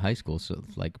 No, into high school, so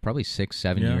like probably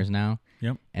 6-7 years now.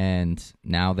 Yep. And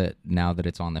now that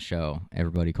it's on the show,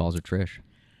 everybody calls her Trish.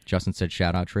 Justin said,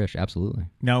 "Shout out Trish." Absolutely.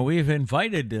 Now we've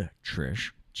invited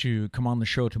Trish to come on the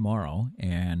show tomorrow,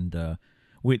 and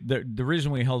the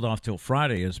reason we held off till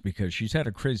Friday is because she's had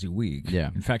a crazy week.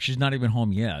 Yeah. In fact, she's not even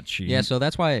home yet. So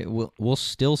that's why we'll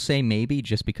still say maybe,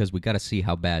 just because we got to see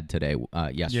how bad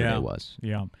yesterday was.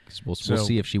 Yeah. We'll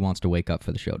see if she wants to wake up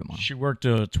for the show tomorrow. She worked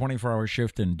a 24-hour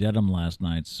shift in Dedham last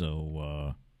night,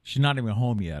 so she's not even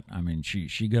home yet. I mean,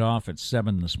 she got off at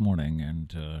 7 this morning,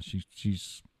 and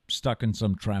she's stuck in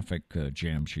some traffic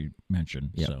jam she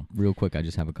mentioned. Yeah. So real quick, I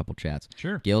just have a couple chats.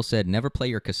 Sure. Gail said, never play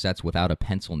your cassettes without a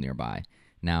pencil nearby.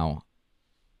 Now,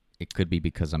 it could be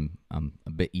because I'm a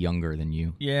bit younger than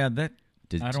you. Yeah,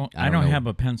 I don't have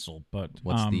a pencil, but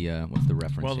what's the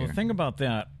reference well, here? the thing about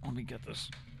that, let me get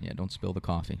this. Yeah, don't spill the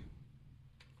coffee.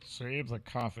 Save the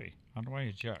coffee. How do I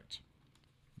eject?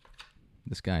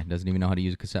 This guy doesn't even know how to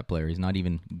use a cassette player. He's not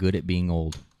even good at being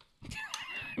old.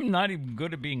 I'm not even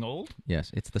good at being old?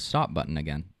 Yes, it's the stop button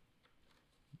again.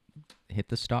 Hit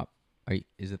the stop.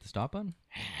 Is it the stop button?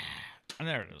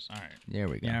 There it is. All right. There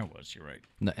we go. Yeah, it was. You're right.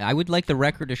 I would like the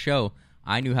record to show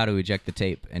I knew how to eject the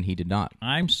tape, and he did not.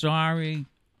 I'm sorry.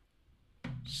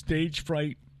 Stage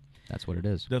fright. That's what it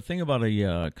is. The thing about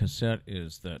a cassette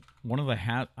is that one of the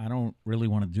I don't really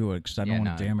want to do it because I don't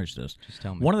want to damage this. Just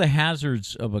tell me. One of the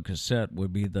hazards of a cassette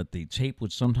would be that the tape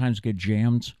would sometimes get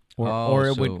jammed, or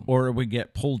it would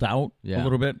get pulled out a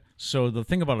little bit. So the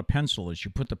thing about a pencil is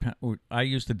you put I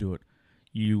used to do it.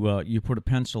 You put a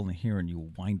pencil in here and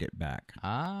you wind it back.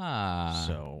 Ah.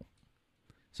 So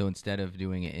instead of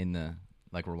doing it in the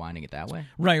rewinding it that way?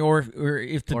 Right, or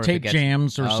if the tape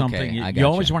jams or something, you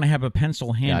always want to have a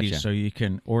pencil handy so you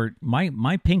can, or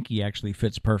my pinky actually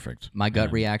fits perfect. My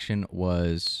gut reaction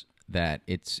was that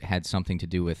it's had something to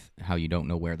do with how you don't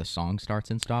know where the song starts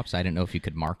and stops. I didn't know if you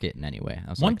could mark it in any way. I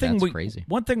was that's crazy.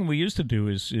 One thing we used to do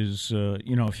is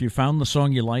if you found the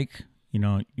song you like,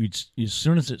 as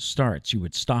soon as it starts, you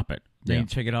would stop it. Then you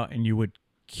take it out and you would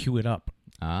cue it up.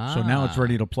 Ah. So now it's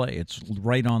ready to play. It's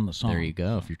right on the song. There you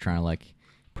go. If you're trying to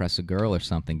press a girl or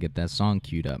something, get that song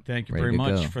queued up. Thank you very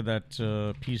much for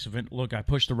that piece of it. Look, I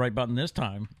pushed the right button this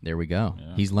time. There we go.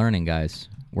 Yeah. He's learning, guys.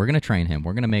 We're going to train him.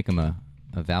 We're going to make him a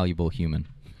valuable human.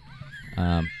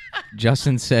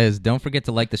 Justin says, don't forget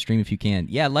to like the stream if you can.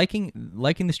 Yeah, liking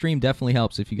the stream definitely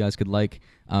helps. If you guys could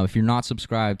if you're not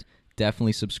subscribed,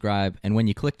 definitely subscribe. And when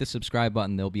you click the subscribe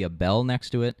button, there'll be a bell next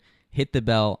to it. Hit the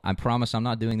bell. I promise I'm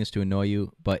not doing this to annoy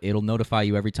you, but it'll notify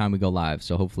you every time we go live.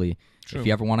 So hopefully, if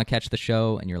you ever want to catch the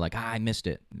show and you're like, I missed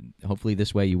it, hopefully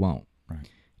this way you won't.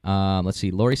 Right. Let's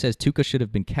see. Lori says, Tuca should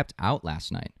have been kept out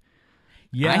last night.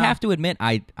 Yeah. I have to admit,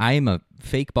 I am a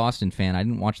fake Boston fan. I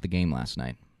didn't watch the game last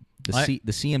night. The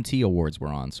CMT awards were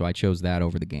on, so I chose that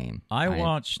over the game.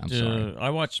 I'm sorry. I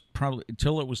watched probably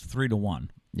until it was 3-1.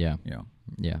 Yeah.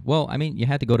 Well, I mean, you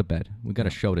had to go to bed. We got a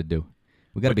show to do.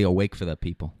 We got to be awake for the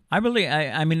people. I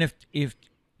mean, if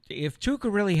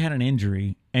Tuca really had an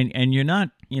injury, and you're not,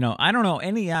 I don't know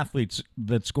any athletes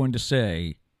that's going to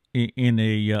say in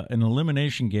an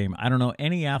elimination game. I don't know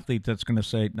any athlete that's going to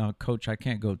say, "No, coach, I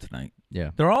can't go tonight."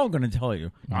 Yeah, they're all going to tell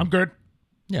you, "I'm good."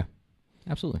 Yeah,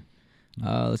 absolutely.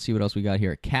 Let's see what else we got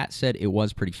here. Kat said it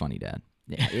was pretty funny, Dad.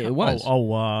 Yeah, it was.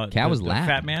 Kat was laughing.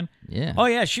 Fat man? Yeah. Oh,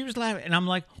 yeah, she was laughing. And I'm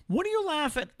like, what are you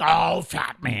laughing at? Oh,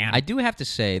 fat man. I do have to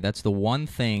say, that's the one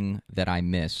thing that I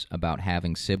miss about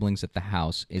having siblings at the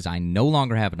house is I no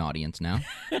longer have an audience now.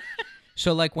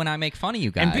 So, when I make fun of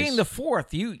you guys... And being the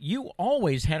fourth, you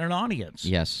always had an audience.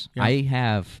 Yes. Yeah. I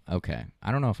have... Okay.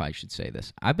 I don't know if I should say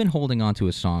this. I've been holding on to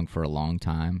a song for a long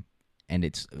time, and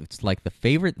it's like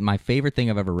my favorite thing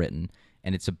I've ever written,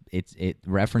 and it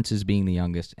references being the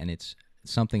youngest, and it's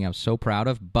something I'm so proud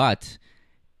of, but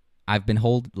I've been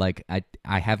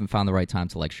I haven't found the right time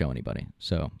to show anybody.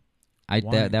 So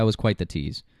that was quite the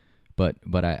tease. But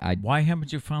I why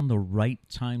haven't you found the right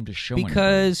time to show anybody?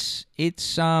 Because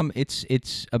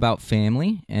it's about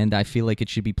family, and I feel like it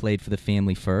should be played for the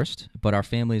family first, but our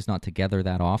family is not together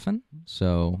that often.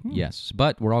 So yes,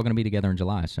 but we're all going to be together in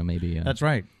July, so maybe That's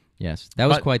right. Yes, that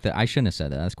was quite the... I shouldn't have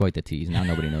said that. That's quite the tease. Now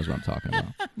nobody knows what I'm talking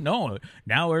about. No,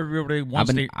 now everybody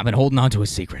wants I've been holding on to a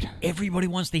secret. Everybody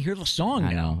wants to hear the song.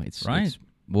 I know. It's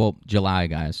July,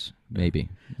 guys. Maybe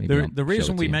the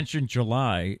reason we mentioned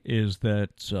July is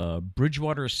that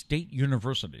Bridgewater State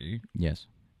University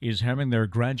is having their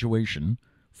graduation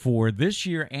for this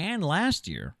year and last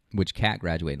year. Which Kat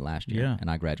graduated last year,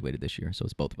 and I graduated this year, so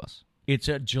it's both of us. It's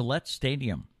at Gillette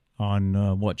Stadium on,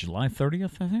 July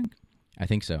 30th, I think? I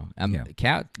think so.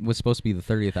 Kat was supposed to be the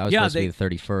 30th. I was supposed to be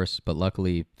the 31st, but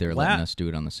luckily they're letting us do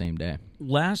it on the same day.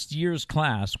 Last year's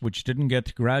class, which didn't get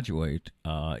to graduate,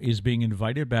 is being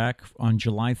invited back on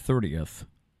July 30th,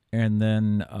 and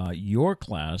then your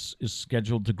class is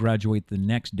scheduled to graduate the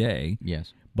next day.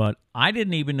 Yes. But I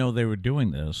didn't even know they were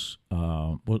doing this.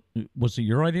 Was it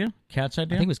your idea? Kat's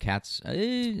idea? I think it was Kat's. I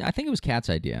think it was Kat's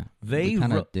idea. We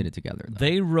kind of did it together. Though.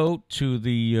 They wrote to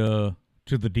the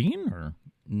dean, or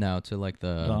no, to like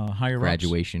the higher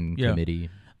graduation committee.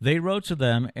 They wrote to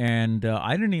them, and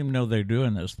I didn't even know they were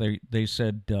doing this. They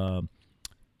said, I'm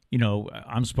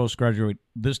supposed to graduate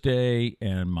this day,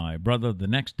 and my brother the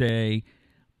next day.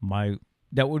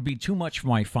 That would be too much for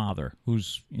my father,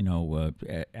 who's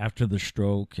after the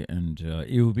stroke, and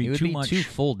it would be too much. 2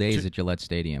 full days at Gillette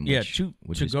Stadium. To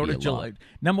go to Gillette.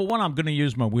 Number one, I'm going to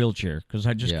use my wheelchair because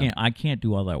I just can't. I can't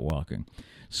do all that walking.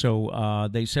 So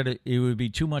they said it would be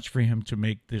too much for him to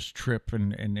make this trip,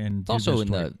 and it's also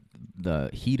in the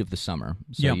heat of the summer.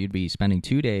 So you'd be spending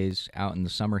 2 days out in the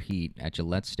summer heat at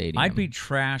Gillette Stadium. I'd be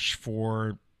trash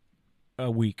for a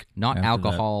week. Not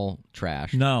alcohol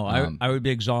trash. No, I would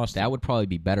be exhausted. That would probably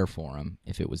be better for him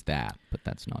if it was that, but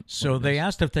that's not. So they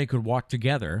asked if they could walk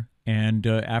together, and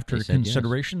after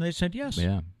consideration, they said yes.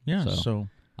 Yeah. So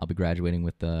I'll be graduating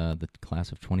with the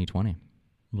class of 2020.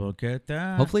 Look at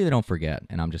that. Hopefully they don't forget,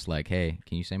 and I'm just like, hey,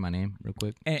 can you say my name real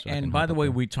quick? And by the way,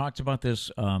 we talked about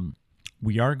this.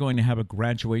 We are going to have a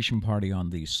graduation party on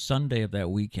the Sunday of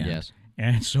that weekend. Yes.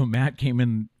 And so Matt came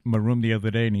in my room the other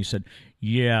day, and he said,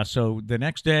 "Yeah, so the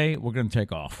next day we're going to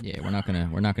take off." Yeah, we're not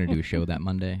gonna do a show that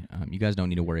Monday. You guys don't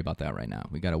need to worry about that right now.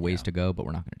 We got a ways to go, but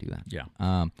we're not going to do that.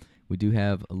 Yeah. We do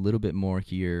have a little bit more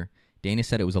here. Dana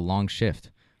said it was a long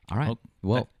shift. All right.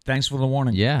 Well, thanks for the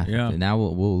warning. Yeah. Now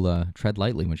we'll tread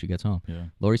lightly when she gets home. Yeah.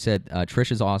 Lori said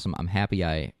Trish is awesome. I'm happy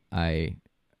I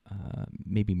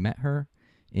maybe met her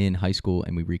in high school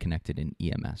and we reconnected in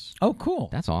EMS. Oh, cool.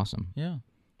 That's awesome. Yeah.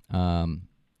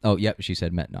 Oh, yep. She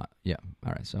said met not. Yeah.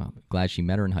 All right. So glad she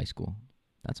met her in high school.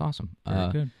 That's awesome.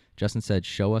 Very good. Justin said,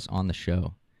 "Show us on the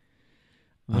show."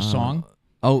 The song.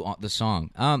 Oh, the song.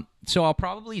 So I'll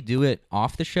probably do it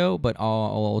off the show, but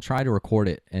I'll try to record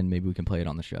it and maybe we can play it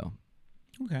on the show.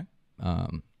 Okay.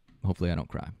 Hopefully I don't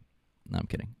cry. No, I'm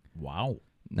kidding. Wow.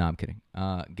 No, I'm kidding.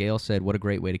 Gail said, "What a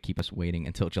great way to keep us waiting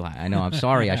until July." I know. I'm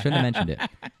sorry. I shouldn't have mentioned it.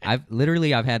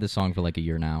 I've had this song for like a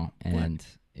year now, and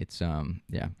it's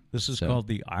yeah. This is called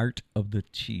The Art of the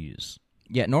Tease.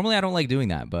 Yeah. Normally I don't like doing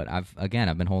that, but I've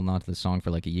been holding on to the song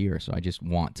for like a year, so I just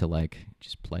want to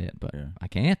just play it, but I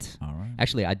can't. All right.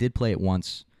 Actually, I did play it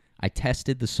once. I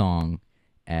tested the song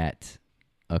at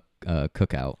a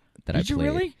cookout that I played. Did you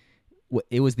really?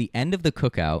 It was the end of the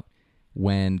cookout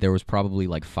when there was probably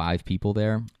like 5 people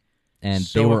there, and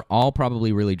they were all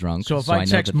probably really drunk. So if I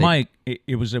text Mike,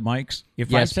 it was at Mike's.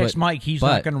 If I text Mike, he's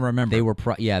not going to remember. They were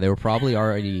probably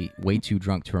already way too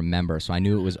drunk to remember, so I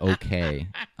knew it was okay.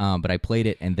 But I played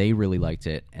it, and they really liked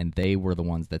it, and they were the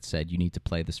ones that said, "You need to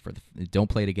play this don't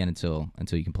play it again until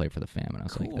you can play it for the fam." And I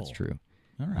was like, "That's true."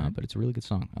 All right. But it's a really good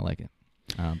song. I like it.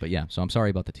 But yeah, so I'm sorry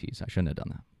about the tease. I shouldn't have done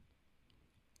that.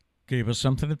 Gave us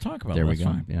something to talk about. There That's we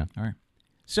go. Fine. Yeah. All right.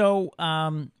 So,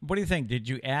 what do you think? Did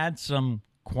you add some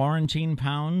quarantine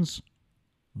pounds?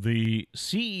 The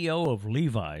CEO of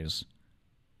Levi's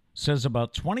says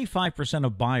about 25%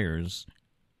 of buyers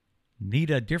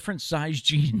need a different size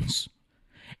jeans,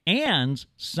 and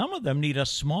some of them need a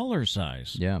smaller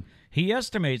size. Yeah. He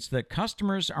estimates that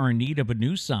customers are in need of a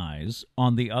new size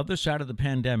on the other side of the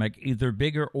pandemic, either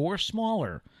bigger or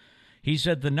smaller. He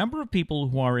said the number of people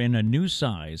who are in a new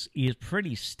size is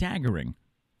pretty staggering.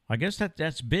 I guess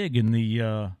that's big in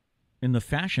the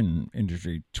fashion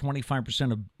industry.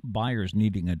 25% of buyers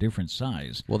needing a different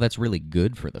size. Well, that's really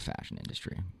good for the fashion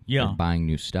industry. Yeah, they're buying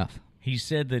new stuff. He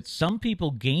said that some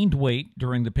people gained weight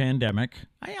during the pandemic.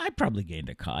 I probably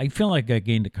gained I feel like I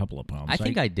gained a couple of pounds. I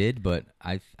think I did, but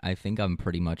I think I'm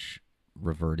pretty much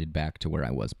reverted back to where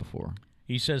I was before.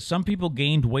 He says some people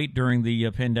gained weight during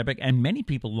the pandemic, and many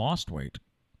people lost weight.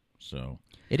 So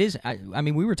it is. I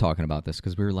mean, we were talking about this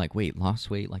because we were like, "Wait, lost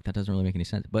weight? Like that doesn't really make any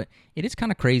sense." But it is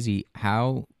kind of crazy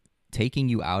how taking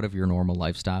you out of your normal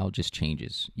lifestyle just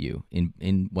changes you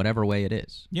in whatever way it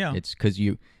is. Yeah, it's because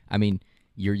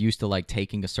you're used to like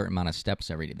taking a certain amount of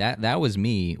steps every day. That was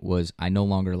me. Was I no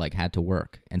longer like had to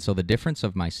work, and so the difference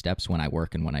of my steps when I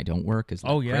work and when I don't work is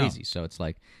crazy. So it's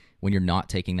like when you're not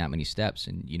taking that many steps,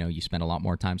 and you spend a lot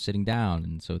more time sitting down,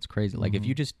 and so it's crazy. Like if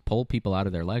you just pull people out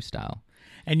of their lifestyle.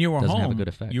 And you were home. Have a good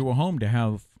effect. You were home to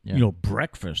have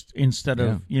breakfast instead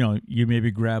of you maybe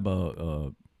grab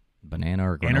a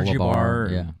banana or granola energy bar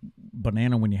or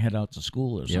banana when you head out to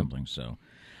school or something. So,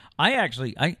 I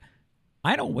actually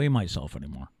I don't weigh myself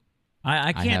anymore.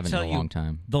 I can't haven't tell in a you long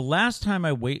time. The last time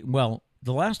I weighed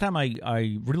the last time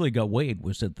I really got weighed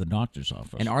was at the doctor's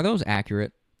office. And are those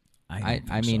accurate?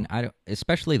 I mean, so.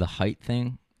 especially the height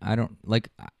thing. don't like.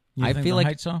 You I think feel the like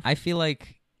height's off? I feel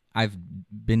like I've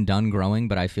been done growing,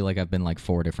 but I feel like I've been like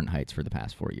 4 different heights for the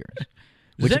past 4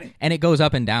 years. And it goes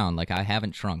up and down. Like I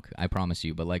haven't shrunk, I promise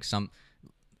you. But like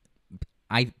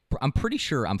I'm pretty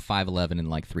sure I'm 5'11" and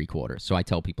like 3/4. So I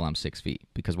tell people I'm 6 feet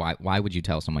because why would you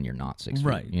tell someone you're not 6 feet?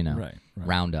 Right. You know, Right.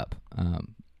 round up.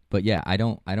 But yeah, I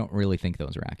don't really think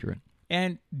those are accurate.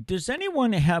 And does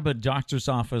anyone have a doctor's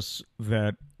office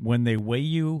that when they weigh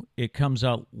you, it comes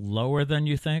out lower than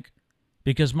you think?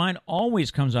 Because mine always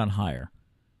comes out higher.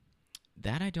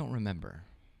 That I don't remember.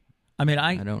 I mean,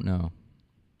 I don't know.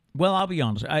 Well, I'll be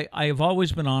honest. I have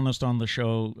always been honest on the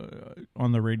show,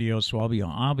 on the radio, so I'll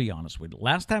be honest with you.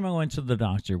 Last time I went to the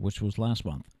doctor, which was last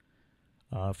month,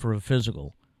 for a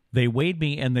physical, they weighed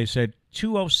me and they said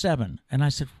 207. And I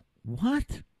said,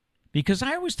 what? Because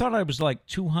I always thought I was like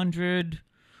 200,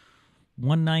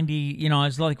 190, you know, I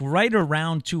was like right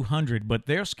around 200, but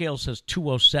their scale says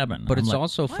 207. But I'm it's like,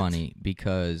 also what? funny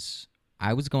because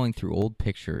I was going through old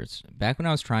pictures. Back when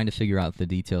I was trying to figure out the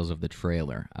details of the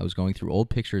trailer, I was going through old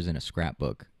pictures in a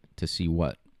scrapbook to see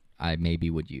what I maybe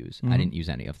would use. Mm-hmm. I didn't use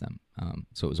any of them,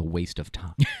 so it was a waste of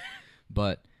time.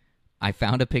 But I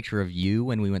found a picture of you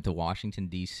when we went to Washington,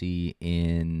 D.C.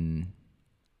 in...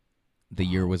 The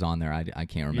year was on there. I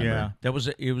can't remember. Yeah,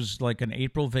 it was like an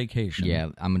April vacation. Yeah,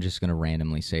 I'm just going to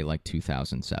randomly say like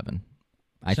 2007.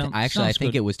 I think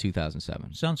good. it was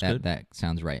 2007. Sounds good. That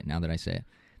sounds right now that I say it.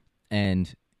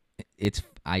 And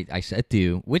I said to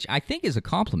you, which I think is a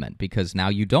compliment because now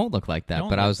you don't look like that. Don't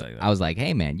But look I was like that. I was like,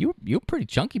 hey man, you were pretty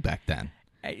chunky back then.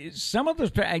 Some of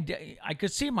those, I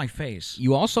could see my face.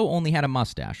 You also only had a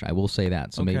mustache. I will say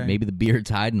that. So Okay. maybe the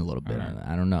beard's hiding a little bit. All right.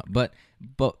 I don't know. But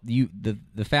you the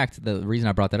reason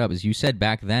I brought that up is you said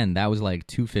back then that was like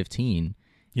 215.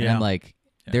 Yeah. And I'm like,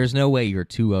 there's no way you're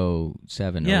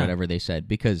 207 Yeah. or whatever they said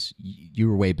because you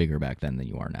were way bigger back then than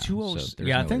you are now. So there's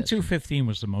yeah, I no way think that's true. 215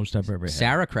 was the most I've ever had.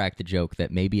 Sarah cracked the joke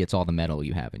that maybe it's all the metal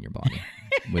you have in your body,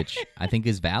 which I think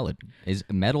is valid.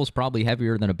 Metal's probably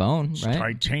heavier than a bone, It's right?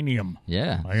 titanium.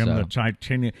 Yeah. I am so, the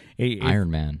titanium. Iron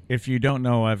Man. If you don't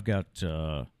know, I've got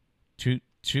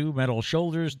two metal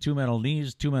shoulders, 2 metal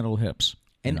knees, 2 metal hips.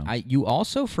 And you know. you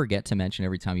also forget to mention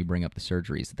every time you bring up the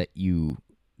surgeries that you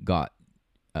got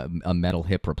a metal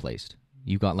hip replaced.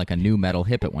 You got like a new metal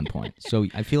hip at one point. So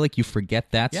I feel like you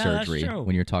forget that Yeah, that's surgery true.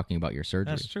 when you're talking about your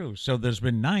surgery. That's true. So there's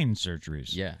been 9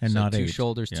 surgeries. Yeah. And so not 2 8.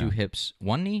 shoulders, Yeah. 2 hips,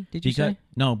 1 knee, did you say?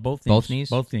 No, both knees. Both knees?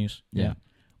 Both knees. Yeah. Yeah.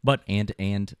 But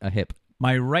And a hip.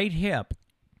 my right hip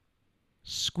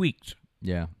squeaked.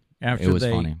 Yeah. After It was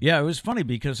funny. Yeah, it was funny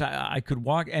because I could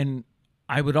walk, and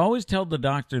I would always tell the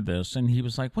doctor this, and he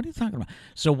was like, what are you talking about?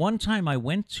 So one time I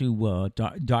went to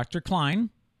Dr. Klein.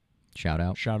 Shout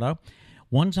out. Shout out.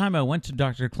 One time I went to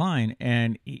Dr. Klein,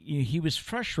 and he was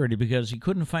frustrated because he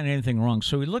couldn't find anything wrong.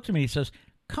 So he looked at me, he says,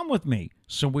 come with me.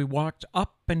 So we walked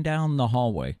up and down the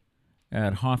hallway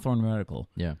at Hawthorne Medical.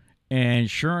 Yeah. And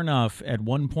sure enough, at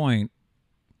one point,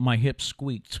 my hip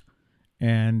squeaked.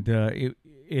 And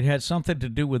it had something to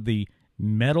do with the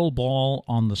metal ball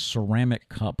on the ceramic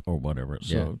cup or whatever.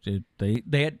 So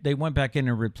they went back in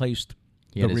and replaced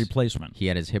the replacement. He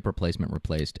had his hip replacement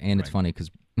replaced. And it's funny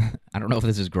because I don't know if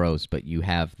this is gross, but you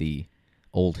have the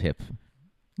old hip.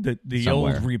 The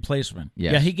somewhere. old replacement.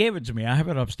 Yes. Yeah, he gave it to me. I have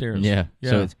it upstairs. Yeah.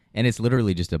 So it's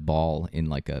literally just a ball in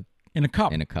like in a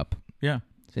cup. in a cup. Yeah.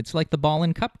 It's like the ball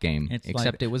and cup game, It's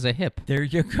except like- it was a hip. There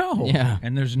you go. Yeah.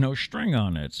 And there's no string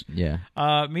on it. Yeah.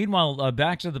 Meanwhile,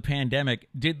 back to the pandemic.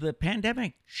 Did the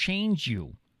pandemic change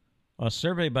you? A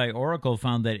survey by Oracle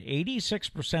found that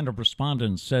 86% of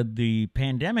respondents said the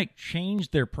pandemic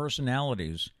changed their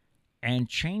personalities and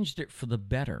changed it for the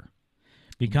better.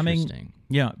 Interesting.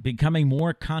 Becoming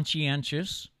more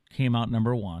conscientious came out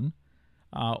number 1.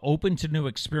 Open to new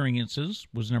experiences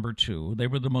was number 2. They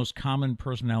were the most common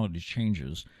personality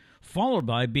changes, followed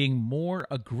by being more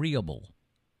agreeable.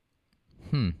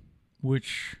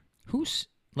 Which... Who's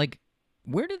like,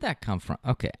 where did that come from?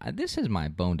 Okay, this is my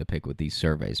bone to pick with these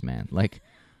surveys, man. Like,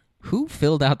 who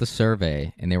filled out the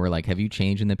survey and they were like, have you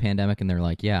changed in the pandemic? And they're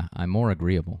like, yeah, I'm more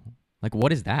agreeable. Like,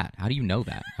 what is that? How do you know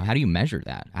that? How do you measure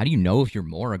that? How do you know if you're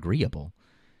more agreeable?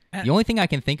 The only thing I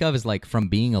can think of is like from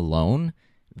being alone,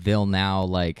 they'll now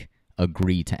like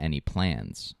agree to any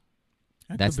plans.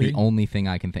 That's the only thing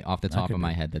I can think off the top of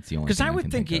my head. That's the only thing because I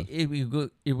would think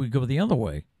it would go the other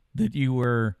way, that you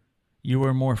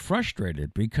were more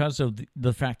frustrated because of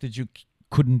the fact that you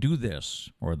couldn't do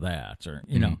this or that, or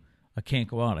you know, I can't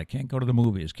go out, I can't go to the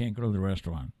movies, can't go to the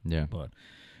restaurant. Yeah. But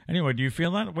anyway, do you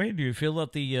feel that way? Do you feel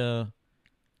that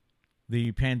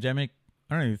the pandemic?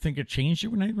 I don't know. You think it changed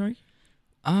you in any way?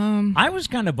 I was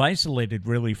kind of isolated,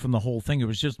 really, from the whole thing. It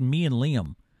was just me and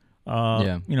Liam.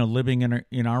 living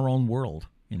in our own world.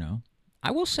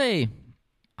 I will say,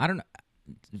 I don't know,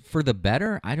 for the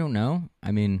better. I don't know.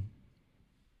 I mean,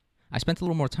 I spent a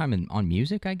little more time on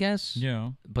music, I guess.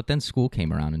 Yeah. But then school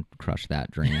came around and crushed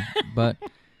that dream. But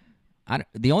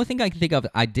the only thing I can think of,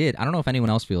 I don't know if anyone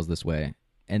else feels this way.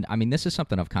 And I mean, this is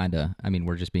something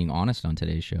we're just being honest on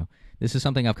today's show. This is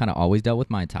something I've kind of always dealt with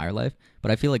my entire life.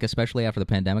 But I feel like, especially after the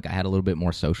pandemic, I had a little bit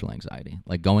more social anxiety.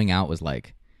 Like, going out was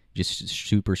like just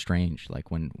super strange.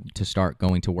 Like, when to start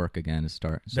going to work again,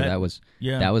 So that was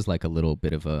like a little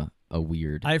bit of a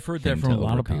weird. I've heard that from a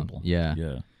lot of people.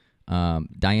 Yeah.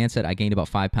 Diane said, I gained about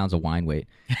 5 pounds of wine weight.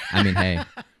 I mean, hey,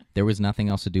 there was nothing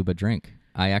else to do but drink.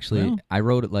 I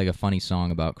wrote like a funny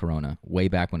song about Corona way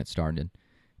back when it started,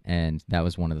 and that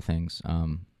was one of the things.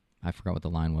 I forgot what the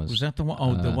line was. Was that the one?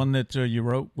 Oh, the one that you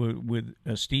wrote with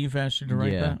Steve asked you to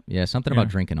write that? Yeah, something about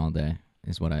drinking all day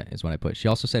is what I put. She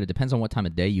also said it depends on what time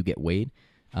of day you get weighed.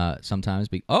 Sometimes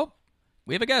we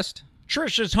have a guest.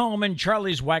 Trish is home and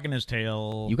Charlie's wagging his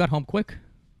tail. You got home quick.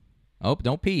 Oh,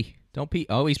 don't pee. Don't pee.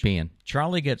 Oh, he's peeing.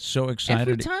 Charlie gets so excited.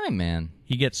 Every time, man.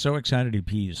 He gets so excited he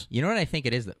pees. You know what I think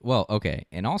it is? Well, okay.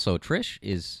 And also, Trish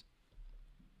is,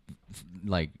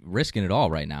 like, risking it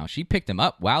all right now. She picked him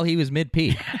up while he was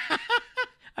mid-pee.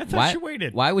 I thought she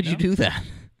waited. Why would you do that?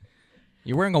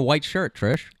 You're wearing a white shirt,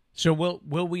 Trish. So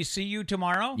will we see you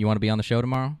tomorrow? You want to be on the show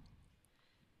tomorrow?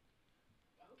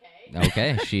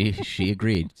 Okay. She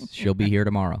agreed. She'll be here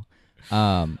tomorrow.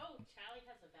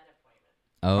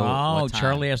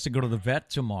 Charlie has to go to the vet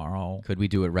tomorrow. Could we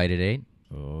do it right at 8?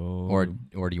 Oh. Or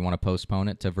do you want to postpone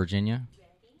it to Virginia?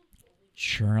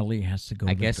 Charlie has to go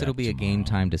to the vet. I guess it'll be tomorrow. a game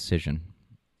time decision.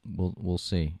 We'll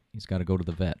see. He's got to go to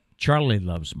the vet. Charlie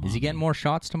loves Mommy. Is he getting more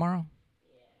shots tomorrow?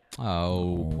 Yeah.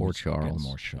 Oh, poor he's Charles. getting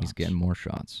more shots. He's getting more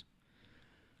shots.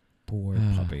 Poor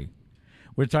puppy.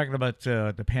 We're talking about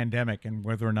the pandemic and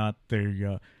whether or not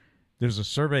there's a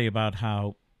survey about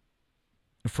how,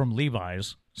 from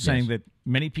Levi's, saying that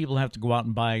many people have to go out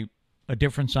and buy a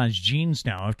different size jeans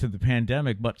now after the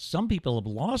pandemic, but some people have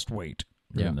lost weight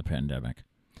during the pandemic.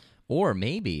 Or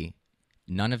maybe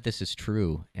none of this is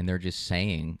true, and they're just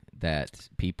saying that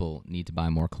people need to buy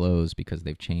more clothes because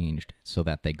they've changed, so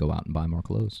that they go out and buy more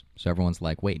clothes. So everyone's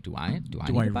like, "Wait, do I need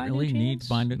to buy really new need jeans? to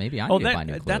buy new? Maybe I need to buy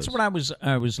new clothes." That's what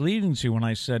I was leading to when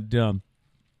I said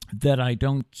that I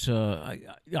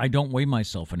don't weigh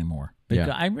myself anymore.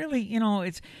 I really,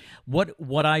 it's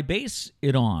what I base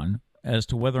it on as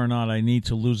to whether or not I need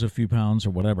to lose a few pounds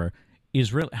or whatever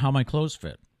is really how my clothes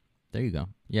fit. There you go.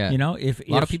 Yeah. If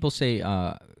a lot of people say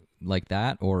like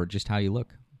that, or just how you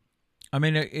look. I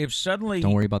mean, if suddenly...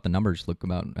 Don't worry about the numbers. Look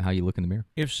about how you look in the mirror.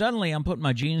 If suddenly I'm putting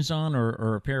my jeans on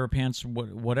or a pair of pants,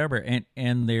 whatever,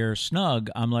 and they're snug,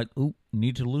 I'm like, ooh,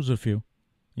 need to lose a few.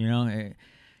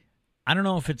 I don't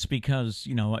know if it's because,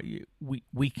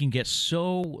 we can get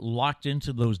so locked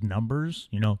into those numbers,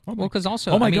 Well, because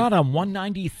also... Oh, my God, I'm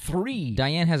 193.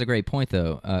 Diane has a great point,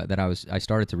 though, that I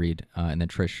started to read, and then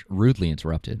Trish rudely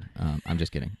interrupted. I'm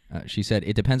just kidding. She said,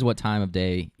 it depends what time of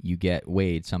day you get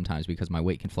weighed sometimes, because my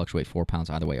weight can fluctuate 4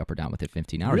 pounds either way, up or down, within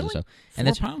 15 hours really? or so. And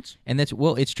 4 pounds? And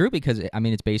it's true, because,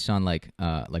 it's based on, like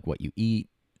what you eat.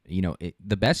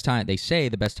 The best time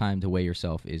to weigh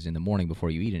yourself is in the morning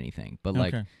before you eat anything. But,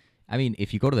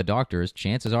 if you go to the doctors,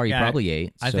 chances are you probably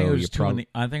ate. I think it was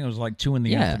I think it was like 2 in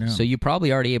the afternoon. So you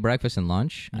probably already ate breakfast and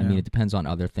lunch. Yeah. It depends on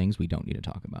other things we don't need to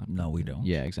talk about. No, we don't.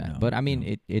 Yeah, exactly. No, but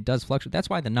it does fluctuate. That's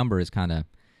why the number is kind of.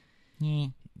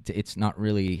 It's not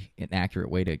really an accurate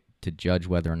way to judge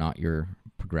whether or not you're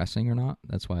progressing or not.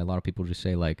 That's why a lot of people just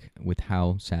say, like, with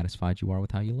how satisfied you are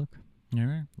with how you look. All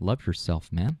right. Love yourself,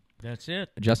 man. That's it.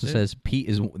 Justin says Pete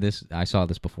is this. I saw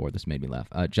this before. This made me laugh.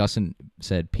 Justin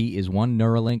said Pete is one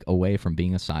Neuralink away from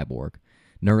being a cyborg.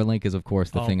 Neuralink is, of course,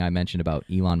 the thing I mentioned about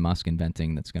Elon Musk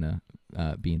inventing that's going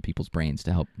to be in people's brains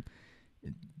to help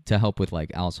with like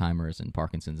Alzheimer's and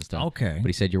Parkinson's and stuff. Okay. But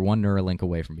he said you're one Neuralink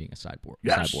away from being a cyborg.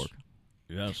 Yes. Cyborg.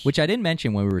 Yes. Which I didn't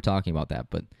mention when we were talking about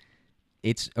that, but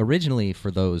it's originally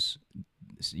for those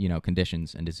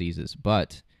conditions and diseases,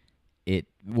 but it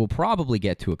will probably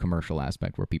get to a commercial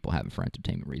aspect where people have it for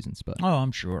entertainment reasons, but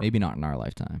I'm sure maybe not in our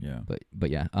lifetime. Yeah, but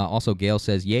yeah. Also, Gail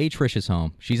says, "Yay, Trish is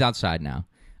home. She's outside now."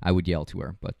 I would yell to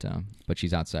her, but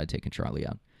she's outside taking Charlie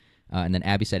out. And then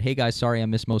Abby said, "Hey guys, sorry I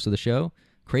missed most of the show.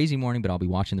 Crazy morning, but I'll be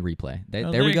watching the replay."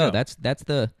 There we go. That's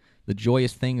the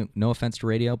joyous thing. No offense to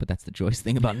radio, but that's the joyous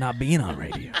thing about not being on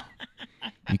radio.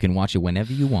 You can watch it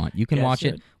whenever you want. You can watch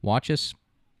us.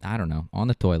 I don't know, on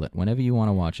the toilet, whenever you want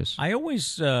to watch us. I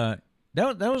always.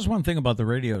 That was one thing about the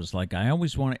radios. Like, I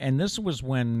always wanted, and this was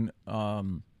when,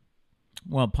 podcasts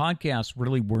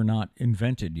really were not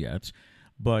invented yet,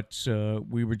 but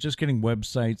we were just getting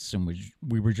websites and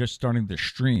we were just starting to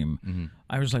stream. Mm-hmm.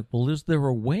 I was like, well, is there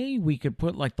a way we could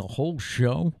put like the whole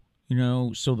show,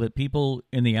 so that people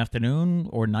in the afternoon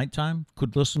or nighttime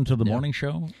could listen to the morning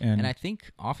show? And I think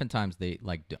oftentimes they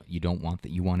you don't want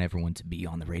that. You want everyone to be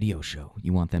on the radio show.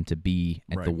 You want them to be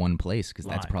at the one place because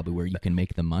that's probably where you can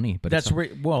make the money. But that's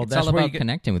it's all about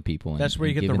connecting with people. That's where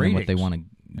you get the giving ratings. them what they want to.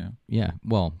 Yeah.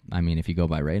 Well, I mean, if you go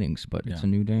by ratings, but it's a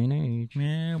new day and age.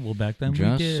 Yeah. Well, back then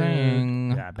Just we did.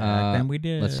 saying. Yeah, back then we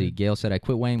did. Let's see. Gail said, I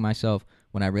quit weighing myself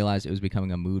when I realized it was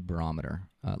becoming a mood barometer.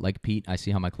 Like Pete, I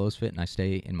see how my clothes fit, and I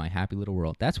stay in my happy little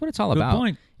world. That's what it's all about.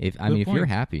 Point. If you're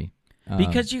happy.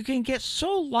 Because you can get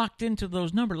so locked into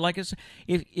those numbers. Like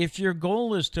if your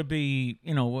goal is to be,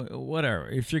 whatever.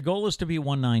 If your goal is to be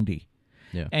 190,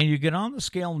 and you get on the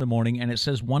scale in the morning and it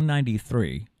says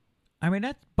 193, I mean,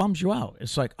 that bums you out.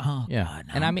 It's like, oh, God,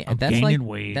 and I mean, I'm that's gaining like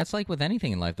weight. That's like with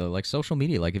anything in life, though. Like social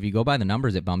media, like if you go by the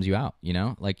numbers, it bums you out.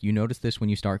 Like you notice this when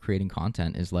you start creating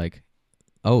content. Is like,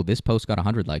 oh, this post got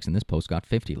 100 likes and this post got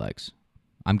 50 likes.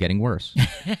 I'm getting worse.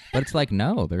 But it's like,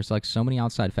 no, there's like so many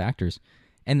outside factors,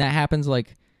 and that happens.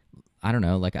 Like, I don't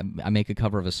know. Like I make a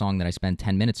cover of a song that I spend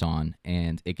 10 minutes on,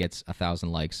 and it gets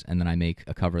 1,000 likes, and then I make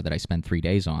a cover that I spend 3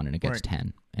 days on, and it gets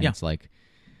 10. And it's like,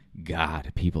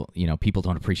 God, people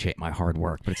don't appreciate my hard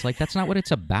work, but it's like that's not what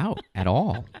it's about at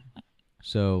all.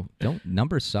 So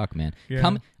numbers suck, man.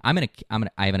 Yeah. I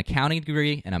have an accounting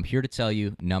degree, and I'm here to tell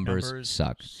you numbers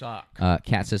suck.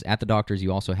 Kat says at the doctor's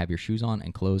you also have your shoes on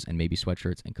and clothes and maybe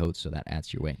sweatshirts and coats, so that adds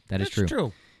to your weight. That's true. That's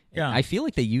true. Yeah. I feel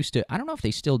like they used to. I don't know if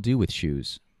they still do with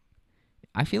shoes.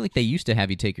 I feel like they used to have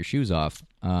you take your shoes off,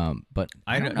 but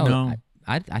I don't know.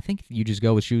 I think you just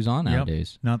go with shoes on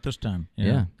nowadays. Not this time.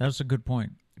 Yeah. That's a good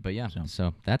point. But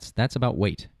so that's about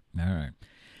weight. All right.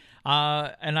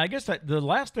 And I guess that the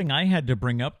last thing I had to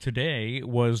bring up today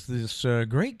was this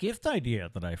great gift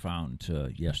idea that I found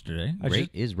yesterday.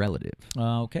 Great is relative.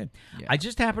 Okay. Yeah. I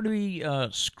just happened to be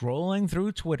scrolling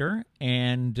through Twitter,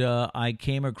 and I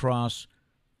came across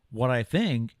what I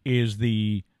think is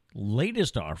the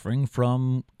latest offering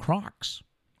from Crocs.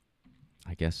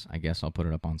 I guess I'll put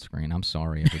it up on screen. I'm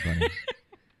sorry, everybody.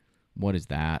 What is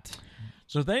that?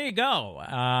 So there you go.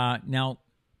 Now,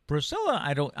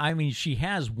 Priscilla, she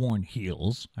has worn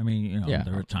heels. I mean,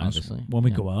 there are times when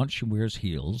we go out, she wears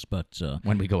heels. But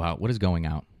when we go out, what is going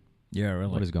out? Yeah,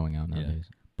 really. What is going out nowadays?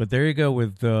 But there you go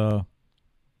with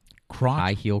Crocs.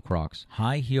 High heel Crocs.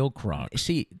 High heel Crocs.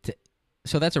 See,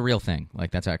 so that's a real thing.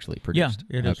 Like that's actually produced.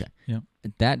 Yeah, it is. Okay. Yeah.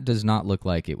 That does not look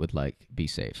like it would be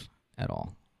safe at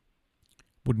all.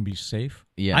 Wouldn't be safe.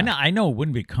 Yeah, I know it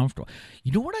wouldn't be comfortable.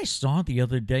 You know what I saw the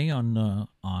other day on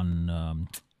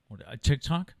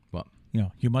TikTok? What?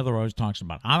 Your mother always talks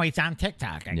about. Oh, it's on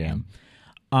TikTok again.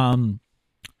 Yeah.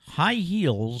 High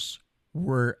heels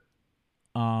were,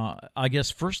 I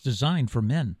guess, first designed for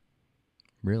men.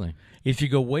 Really? If you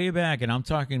go way back, and I'm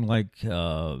talking like,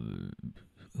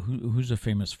 who's a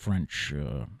famous French,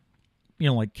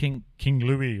 like King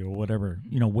Louis or whatever.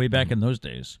 Way back in those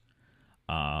days.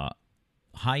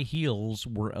 High heels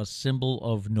were a symbol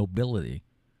of nobility,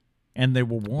 and they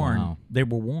were worn. Wow. They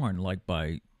were worn like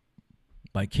by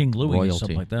King Louis Royalty. Or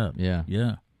something like that.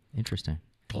 Yeah. Interesting.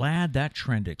 Glad that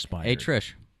trend expired. Hey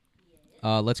Trish,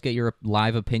 let's get your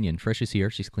live opinion. Trish is here.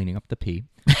 She's cleaning up the pee.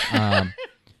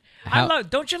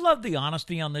 Don't you love the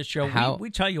honesty on this show? We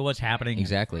tell you what's happening.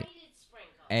 Exactly.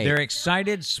 Hey. They're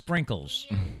excited sprinkles.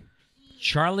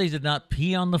 Charlie did not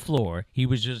pee on the floor. He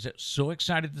was just so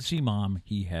excited to see Mom.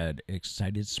 He had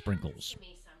excited sprinkles.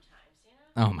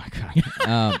 Oh my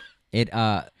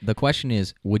God. The question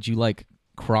is, would you like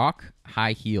Croc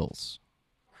high heels?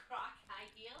 Croc high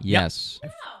heels? Yes.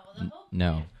 Yep. No. The whole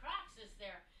no. point of Crocs is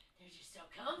they're just so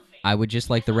comfy. I would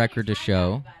just like the record to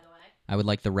show. By the way. I would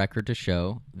like the record to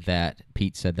show that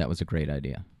Pete said that was a great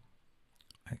idea.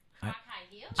 Croc high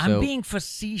heels? I'm being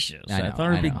facetious. I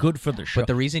thought it'd be good for the show. But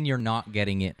the reason you're not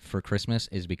getting it for Christmas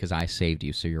is because I saved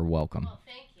you, so you're welcome. Well,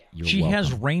 thank you. She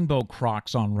has rainbow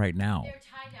Crocs on right now. They're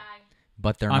tie-dye.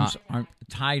 But they're not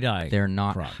tie-dye. They're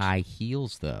not Crocs. high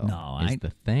heels, though. No, is the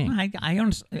thing.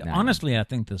 Honestly, I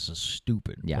think this is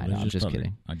stupid. Yeah, I'm just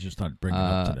kidding. I just thought I'd bring it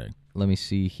up today. Let me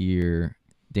see here.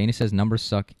 Dana says numbers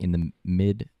suck in the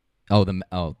mid. Oh,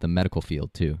 the medical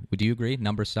field too. Would you agree?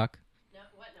 Numbers suck. No,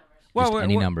 what numbers? Well,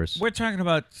 any numbers. We're talking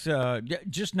about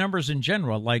just numbers in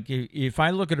general. Like if I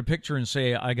look at a picture and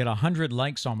say I got 100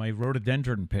 likes on my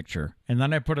rhododendron picture, and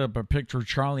then I put up a picture of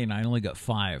Charlie and I only got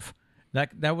 5.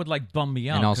 That would like bum me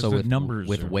out. And also with numbers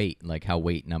weight, like how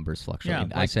weight numbers fluctuate.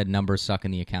 Yeah, I said numbers suck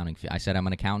in the accounting field. I said I'm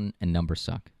an accountant and numbers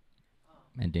suck.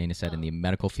 And Dana said in the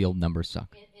medical field numbers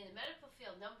suck. In the medical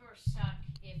field, numbers suck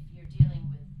if you're dealing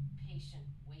with patient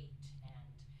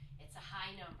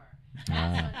high number. That's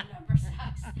when the number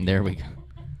sucks. There we go.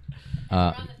 We're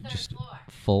on the third Just floor.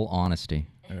 full honesty.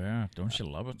 Yeah, don't you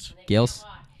love it? They Gail, can't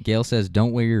walk. Gail says,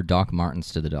 "Don't wear your Doc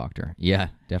Martens to the doctor." Yeah,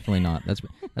 definitely not. That's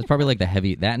probably like the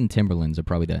heavy. That and Timberlands are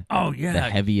probably the Oh, yeah. the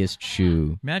heaviest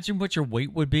shoe. Imagine what your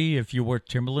weight would be if you wore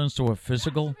Timberlands to a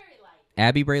physical. Very light.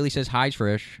 Abby Braley says, "Hi,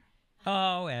 Trish."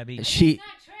 Oh, Abby. She Not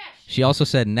Trish. she also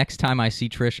said, "Next time I see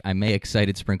Trish, I may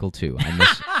excited sprinkle too.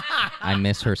 I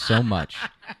miss her so much."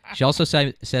 She also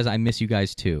says, "I miss you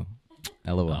guys too."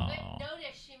 LOL. But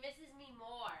notice she misses me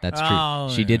more. That's true. Oh,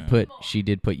 she did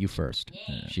put you first.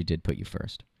 Yeah. She did put you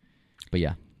first. But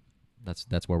yeah,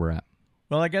 that's where we're at.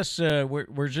 Well, I guess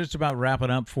we're just about wrapping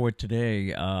up for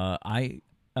today.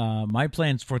 My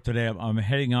plans for today, I'm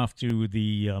heading off to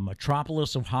the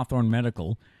metropolis of Hawthorne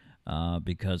Medical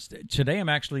because today I'm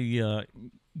actually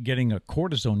getting a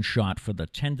cortisone shot for the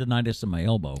tendonitis in my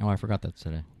elbow, Oh, I forgot that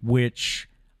today. which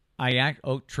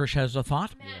Trish has a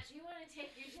thought? Matt, do you want to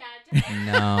take your shot?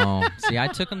 No. See, I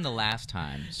took him the last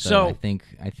time. So, So-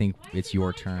 I think it's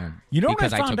your turn. You know what I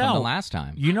because found took him out? the last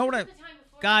time. You know what The time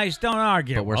before guys, don't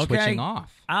argue. But we're okay? switching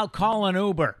off. I'll call an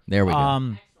Uber. There we go.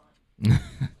 Excellent.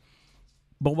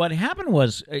 But what happened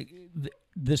was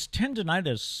this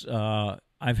tendonitis,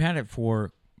 I've had it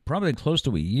for probably close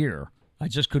to a year. I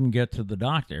just couldn't get to the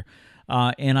doctor.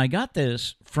 And I got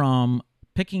this from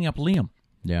picking up Liam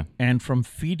Yeah. and from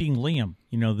feeding Liam,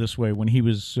 this way when he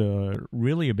was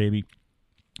really a baby.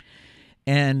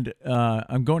 And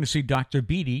I'm going to see Dr.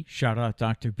 Beatty. Shout out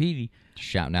Dr. Beatty.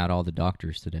 Shouting out all the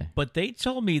doctors today. But they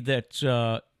told me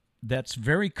that that's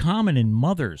very common in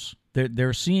mothers.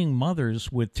 They're seeing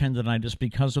mothers with tendonitis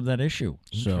because of that issue.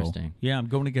 Interesting. So, yeah, I'm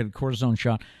going to get a cortisone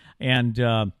shot. And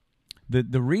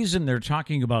the reason they're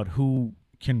talking about who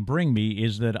can bring me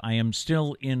is that I am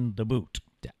still in the boot.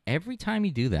 Every time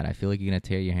you do that, I feel like you're going to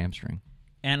tear your hamstring.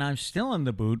 And I'm still in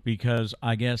the boot because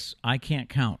I guess I can't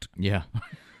count. Yeah.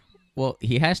 Well,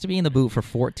 he has to be in the boot for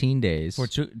 14 days. For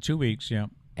 2 weeks, yeah.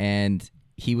 And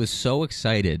he was so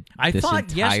excited I this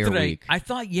thought entire week. I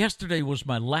thought yesterday was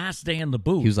my last day in the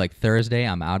boot. He was like, Thursday,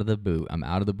 I'm out of the boot. I'm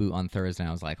out of the boot on Thursday. And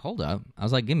I was like, hold up. I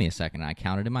was like, give me a second. And I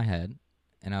counted in my head.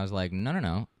 And I was like,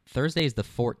 no. Thursday is the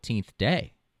 14th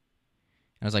day.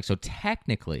 And I was like, so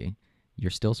technically,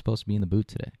 you're still supposed to be in the boot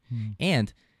today.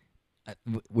 And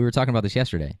we were talking about this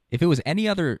yesterday. If it was any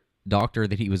other doctor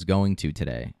that he was going to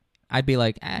today, I'd be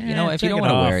like, if you take don't it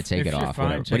want to wear off. it, take If it you're off. fine,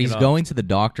 Whatever. take But it he's off. going to the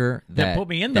doctor That put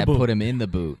me in the boot. put him in the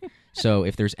boot. So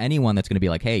if there's anyone that's going to be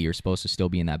like, hey, you're supposed to still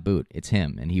be in that boot, it's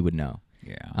him, and he would know.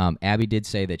 Yeah. Abby did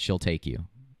say that she'll take you.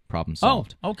 Problem Oh,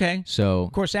 solved. okay. So,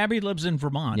 Of course, Abby lives in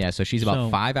Vermont. yeah, so she's about So-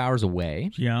 5 hours away.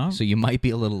 Yeah. So you might be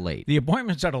a little late. The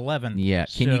appointment's at 11. Yeah.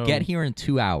 Can you so- get here in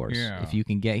 2 hours? Yeah. If you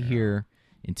can get here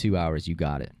in 2 hours, you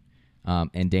got it.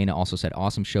 And Dana also said,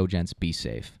 awesome show, gents. Be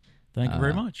safe. Thank you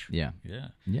very much. Yeah. Yeah.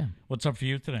 Yeah. What's up for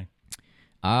you today?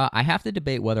 I have to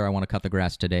debate whether I want to cut the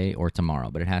grass today or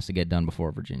tomorrow, but it has to get done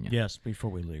before Virginia. Yes,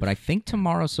 before we leave. But I think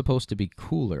tomorrow's supposed to be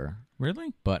cooler.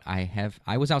 Really? But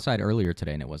I was outside earlier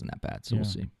today and it wasn't that bad, so we'll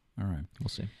see. All right. We'll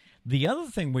see. The other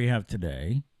thing we have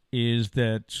today is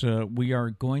that we are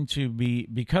going to be,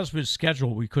 because of his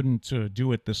schedule, we couldn't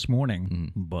do it this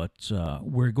morning, but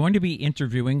we're going to be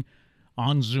interviewing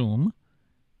on Zoom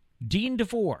Dean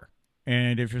DeVore.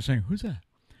 And if you're saying, who's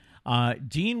that?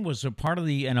 Dean was a part of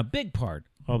a big part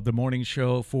of the morning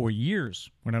show for years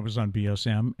when I was on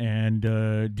BSM.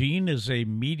 And Dean is a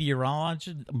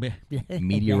meteorologist.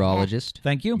 Meteorologist.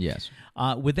 Thank you. Yes.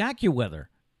 With AccuWeather.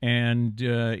 And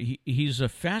he's a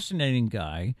fascinating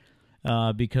guy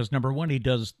because, number one, he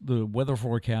does the weather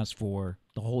forecast for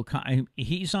the whole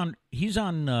he's on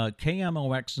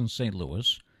KMOX in St.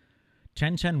 Louis,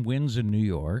 1010 Winds in New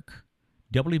York,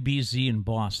 WBZ in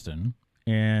Boston,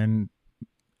 and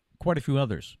quite a few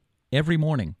others. Every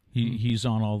morning he's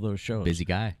on all those shows. Busy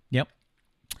guy. Yep.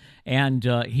 And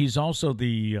he's also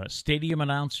the stadium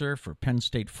announcer for Penn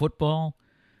State football.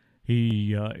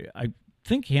 I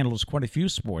think he handles quite a few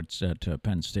sports at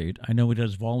Penn State. I know he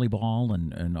does volleyball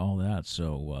and all that.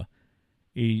 So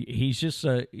he's just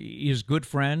he's a good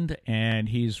friend, and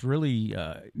he's really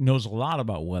knows a lot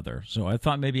about weather. So I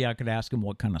thought maybe I could ask him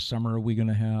what kind of summer are we going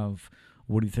to have,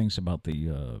 what he thinks about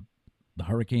the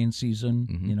hurricane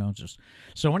season, just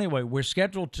so anyway, we're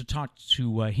scheduled to talk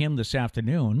to him this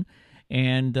afternoon,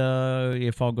 and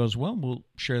if all goes well, we'll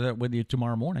share that with you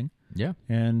tomorrow morning. Yeah.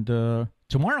 And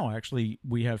tomorrow, actually,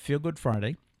 we have Feel Good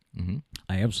Friday. Mm-hmm.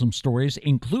 I have some stories,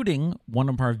 including one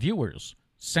of our viewers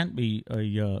sent me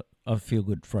a Feel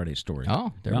Good Friday story.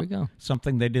 Oh, there we go.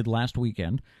 Something they did last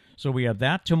weekend. So we have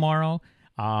that tomorrow.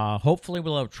 Hopefully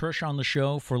we'll have Trish on the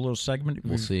show for a little segment.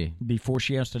 We'll see. Before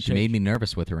she has to She made me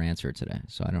nervous with her answer today,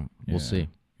 so I don't. Yeah. We'll see.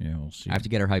 Yeah, we'll see. I have to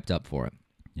get her hyped up for it.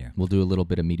 Yeah. We'll do a little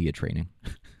bit of media training.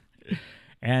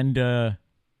 And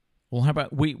well, how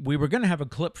about we were going to have a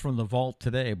clip from the vault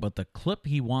today, but the clip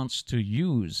he wants to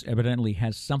use evidently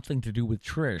has something to do with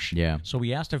Trish. Yeah. So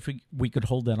we asked if we could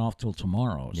hold that off till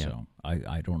tomorrow. Yeah. So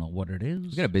I don't know what it is.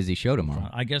 We got a busy show tomorrow.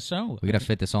 I guess so. We got to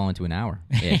fit this all into an hour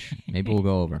ish. Maybe we'll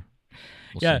go over.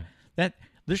 We'll see.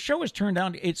 The show has turned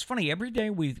out. It's funny. Every day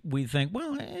we think,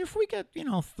 well, if we get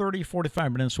 30,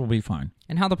 45 minutes, we'll be fine.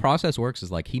 And how the process works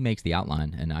is like he makes the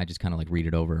outline, and I just kind of like read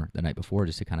it over the night before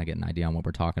just to kind of get an idea on what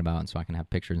we're talking about, and so I can have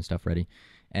pictures and stuff ready.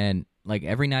 And like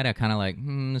every night I kind of like,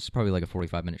 this is probably like a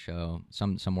 45-minute show.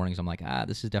 Some mornings I'm like,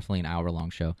 this is definitely an hour-long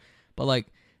show. But like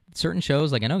certain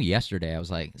shows, like I know yesterday I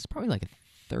was like, it's probably like a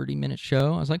 30-minute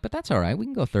show. I was like, but that's all right. We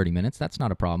can go 30 minutes. That's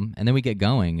not a problem. And then we get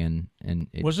going, and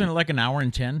wasn't it like an hour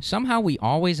and 10? Somehow we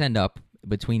always end up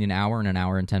between an hour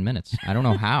and 10 minutes. I don't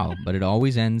know how, but it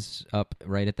always ends up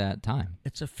right at that time.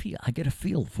 It's a feel. I get a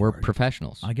feel for We're it.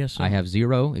 professionals. I guess so. I have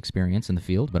zero experience in the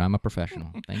field, but I'm a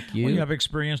professional. Thank you. Well, you have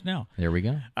experience now. There we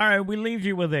go. All right, we leave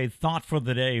you with a thought for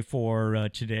the day for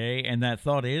today, and that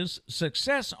thought is,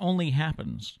 success only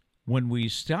happens when we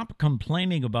stop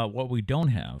complaining about what we don't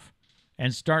have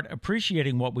and start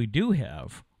appreciating what we do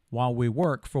have while we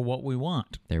work for what we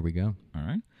want. There we go. All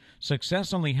right?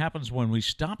 Success only happens when we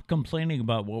stop complaining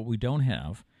about what we don't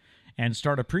have and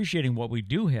start appreciating what we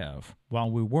do have while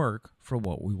we work for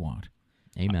what we want.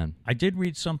 Amen. I did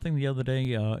read something the other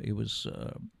day. It was,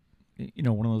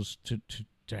 one of those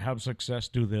to have success,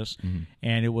 do this. Mm-hmm.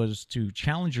 And it was to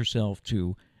challenge yourself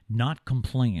to not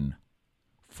complain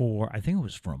for, I think it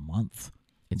was for a month.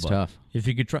 It's But tough. If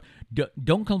you could try,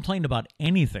 don't complain about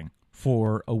anything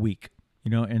for a week,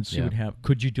 and see what happens.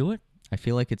 Could you do it? I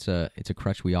feel like it's a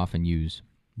crutch we often use.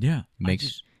 Yeah.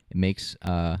 It makes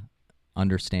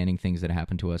understanding things that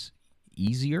happen to us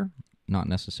easier, not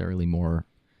necessarily more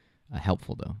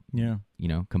helpful, though. Yeah.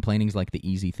 Complaining is like the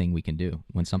easy thing we can do.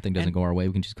 When something doesn't go our way,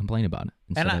 we can just complain about it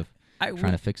instead of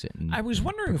trying to fix it. I was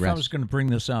wondering if I was going to bring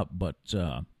this up, but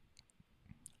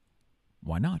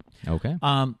why not? Okay.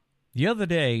 The other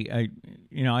day,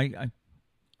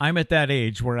 I'm at that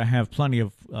age where I have plenty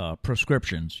of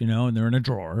prescriptions, and they're in a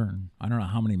drawer. And I don't know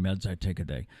how many meds I take a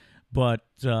day. But,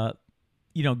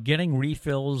 getting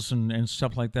refills and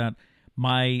stuff like that,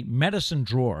 my medicine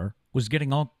drawer was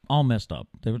getting all messed up.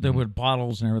 There were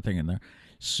bottles and everything in there.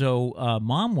 So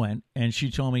Mom went, and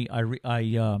she told me,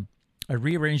 I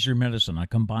rearranged your medicine. I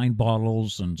combined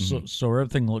bottles, and so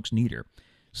everything looks neater.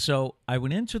 So I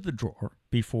went into the drawer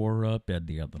before bed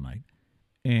the other night,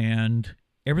 and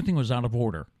everything was out of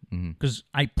order because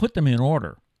I put them in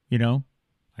order. I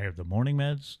have the morning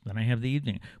meds, then I have the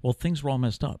evening. Well, things were all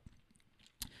messed up.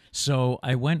 So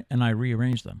I went and I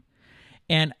rearranged them.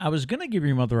 And I was going to give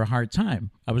your mother a hard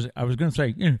time. I was going to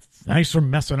say, thanks for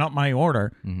messing up my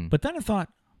order. But then I thought,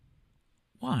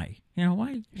 why?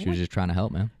 Why? She was just trying to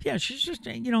help, man. Yeah, she's just,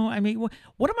 what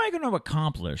am I going to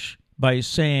accomplish by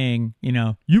saying,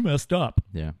 you messed up?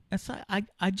 Yeah. It's like,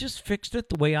 I just fixed it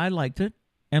the way I liked it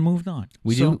and moved on.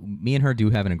 Me and her do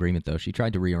have an agreement, though. She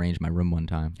tried to rearrange my room one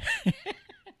time.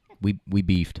 we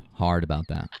beefed hard about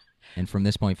that. And from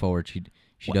this point forward,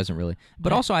 she doesn't really.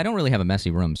 But also, I don't really have a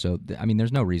messy room, so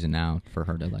there's no reason now for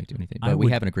her to do anything. But we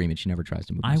have an agreement. She never tries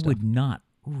to move. I would not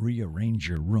rearrange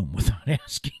your room without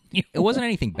asking you. It wasn't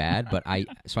anything bad, but I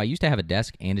used to have a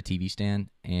desk and a TV stand,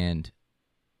 and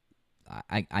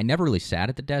I never really sat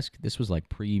at the desk. This was like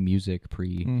pre-music,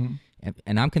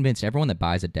 and I'm convinced everyone that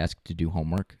buys a desk to do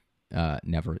homework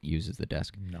never uses the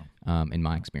desk. No. In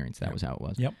my experience, that was how it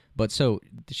was. Yep. But so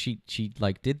she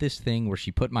like did this thing where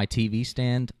she put my TV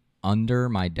stand under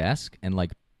my desk and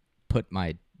like put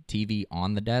my TV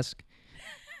on the desk,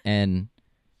 and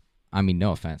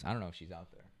no offense, I don't know if she's out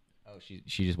there. Oh,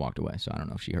 she just walked away, so I don't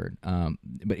know if she heard.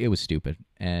 But it was stupid,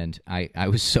 and I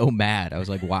was so mad. I was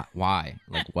like, why?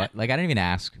 Like what? Like I didn't even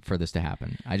ask for this to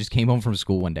happen. I just came home from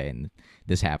school one day and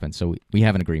this happened. So we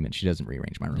have an agreement. She doesn't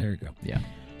rearrange my room. There you go. Yeah.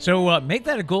 So make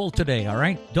that a goal today. All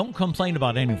right. Don't complain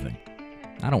about anything.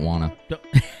 I don't wanna.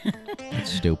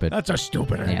 That's stupid. That's a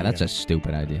stupid idea. Yeah, that's a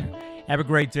stupid idea. Have a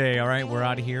great day. All right. We're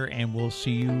out of here, and we'll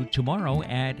see you tomorrow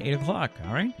at 8 o'clock.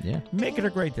 All right. Yeah. Make it a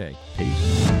great day.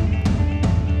 Peace.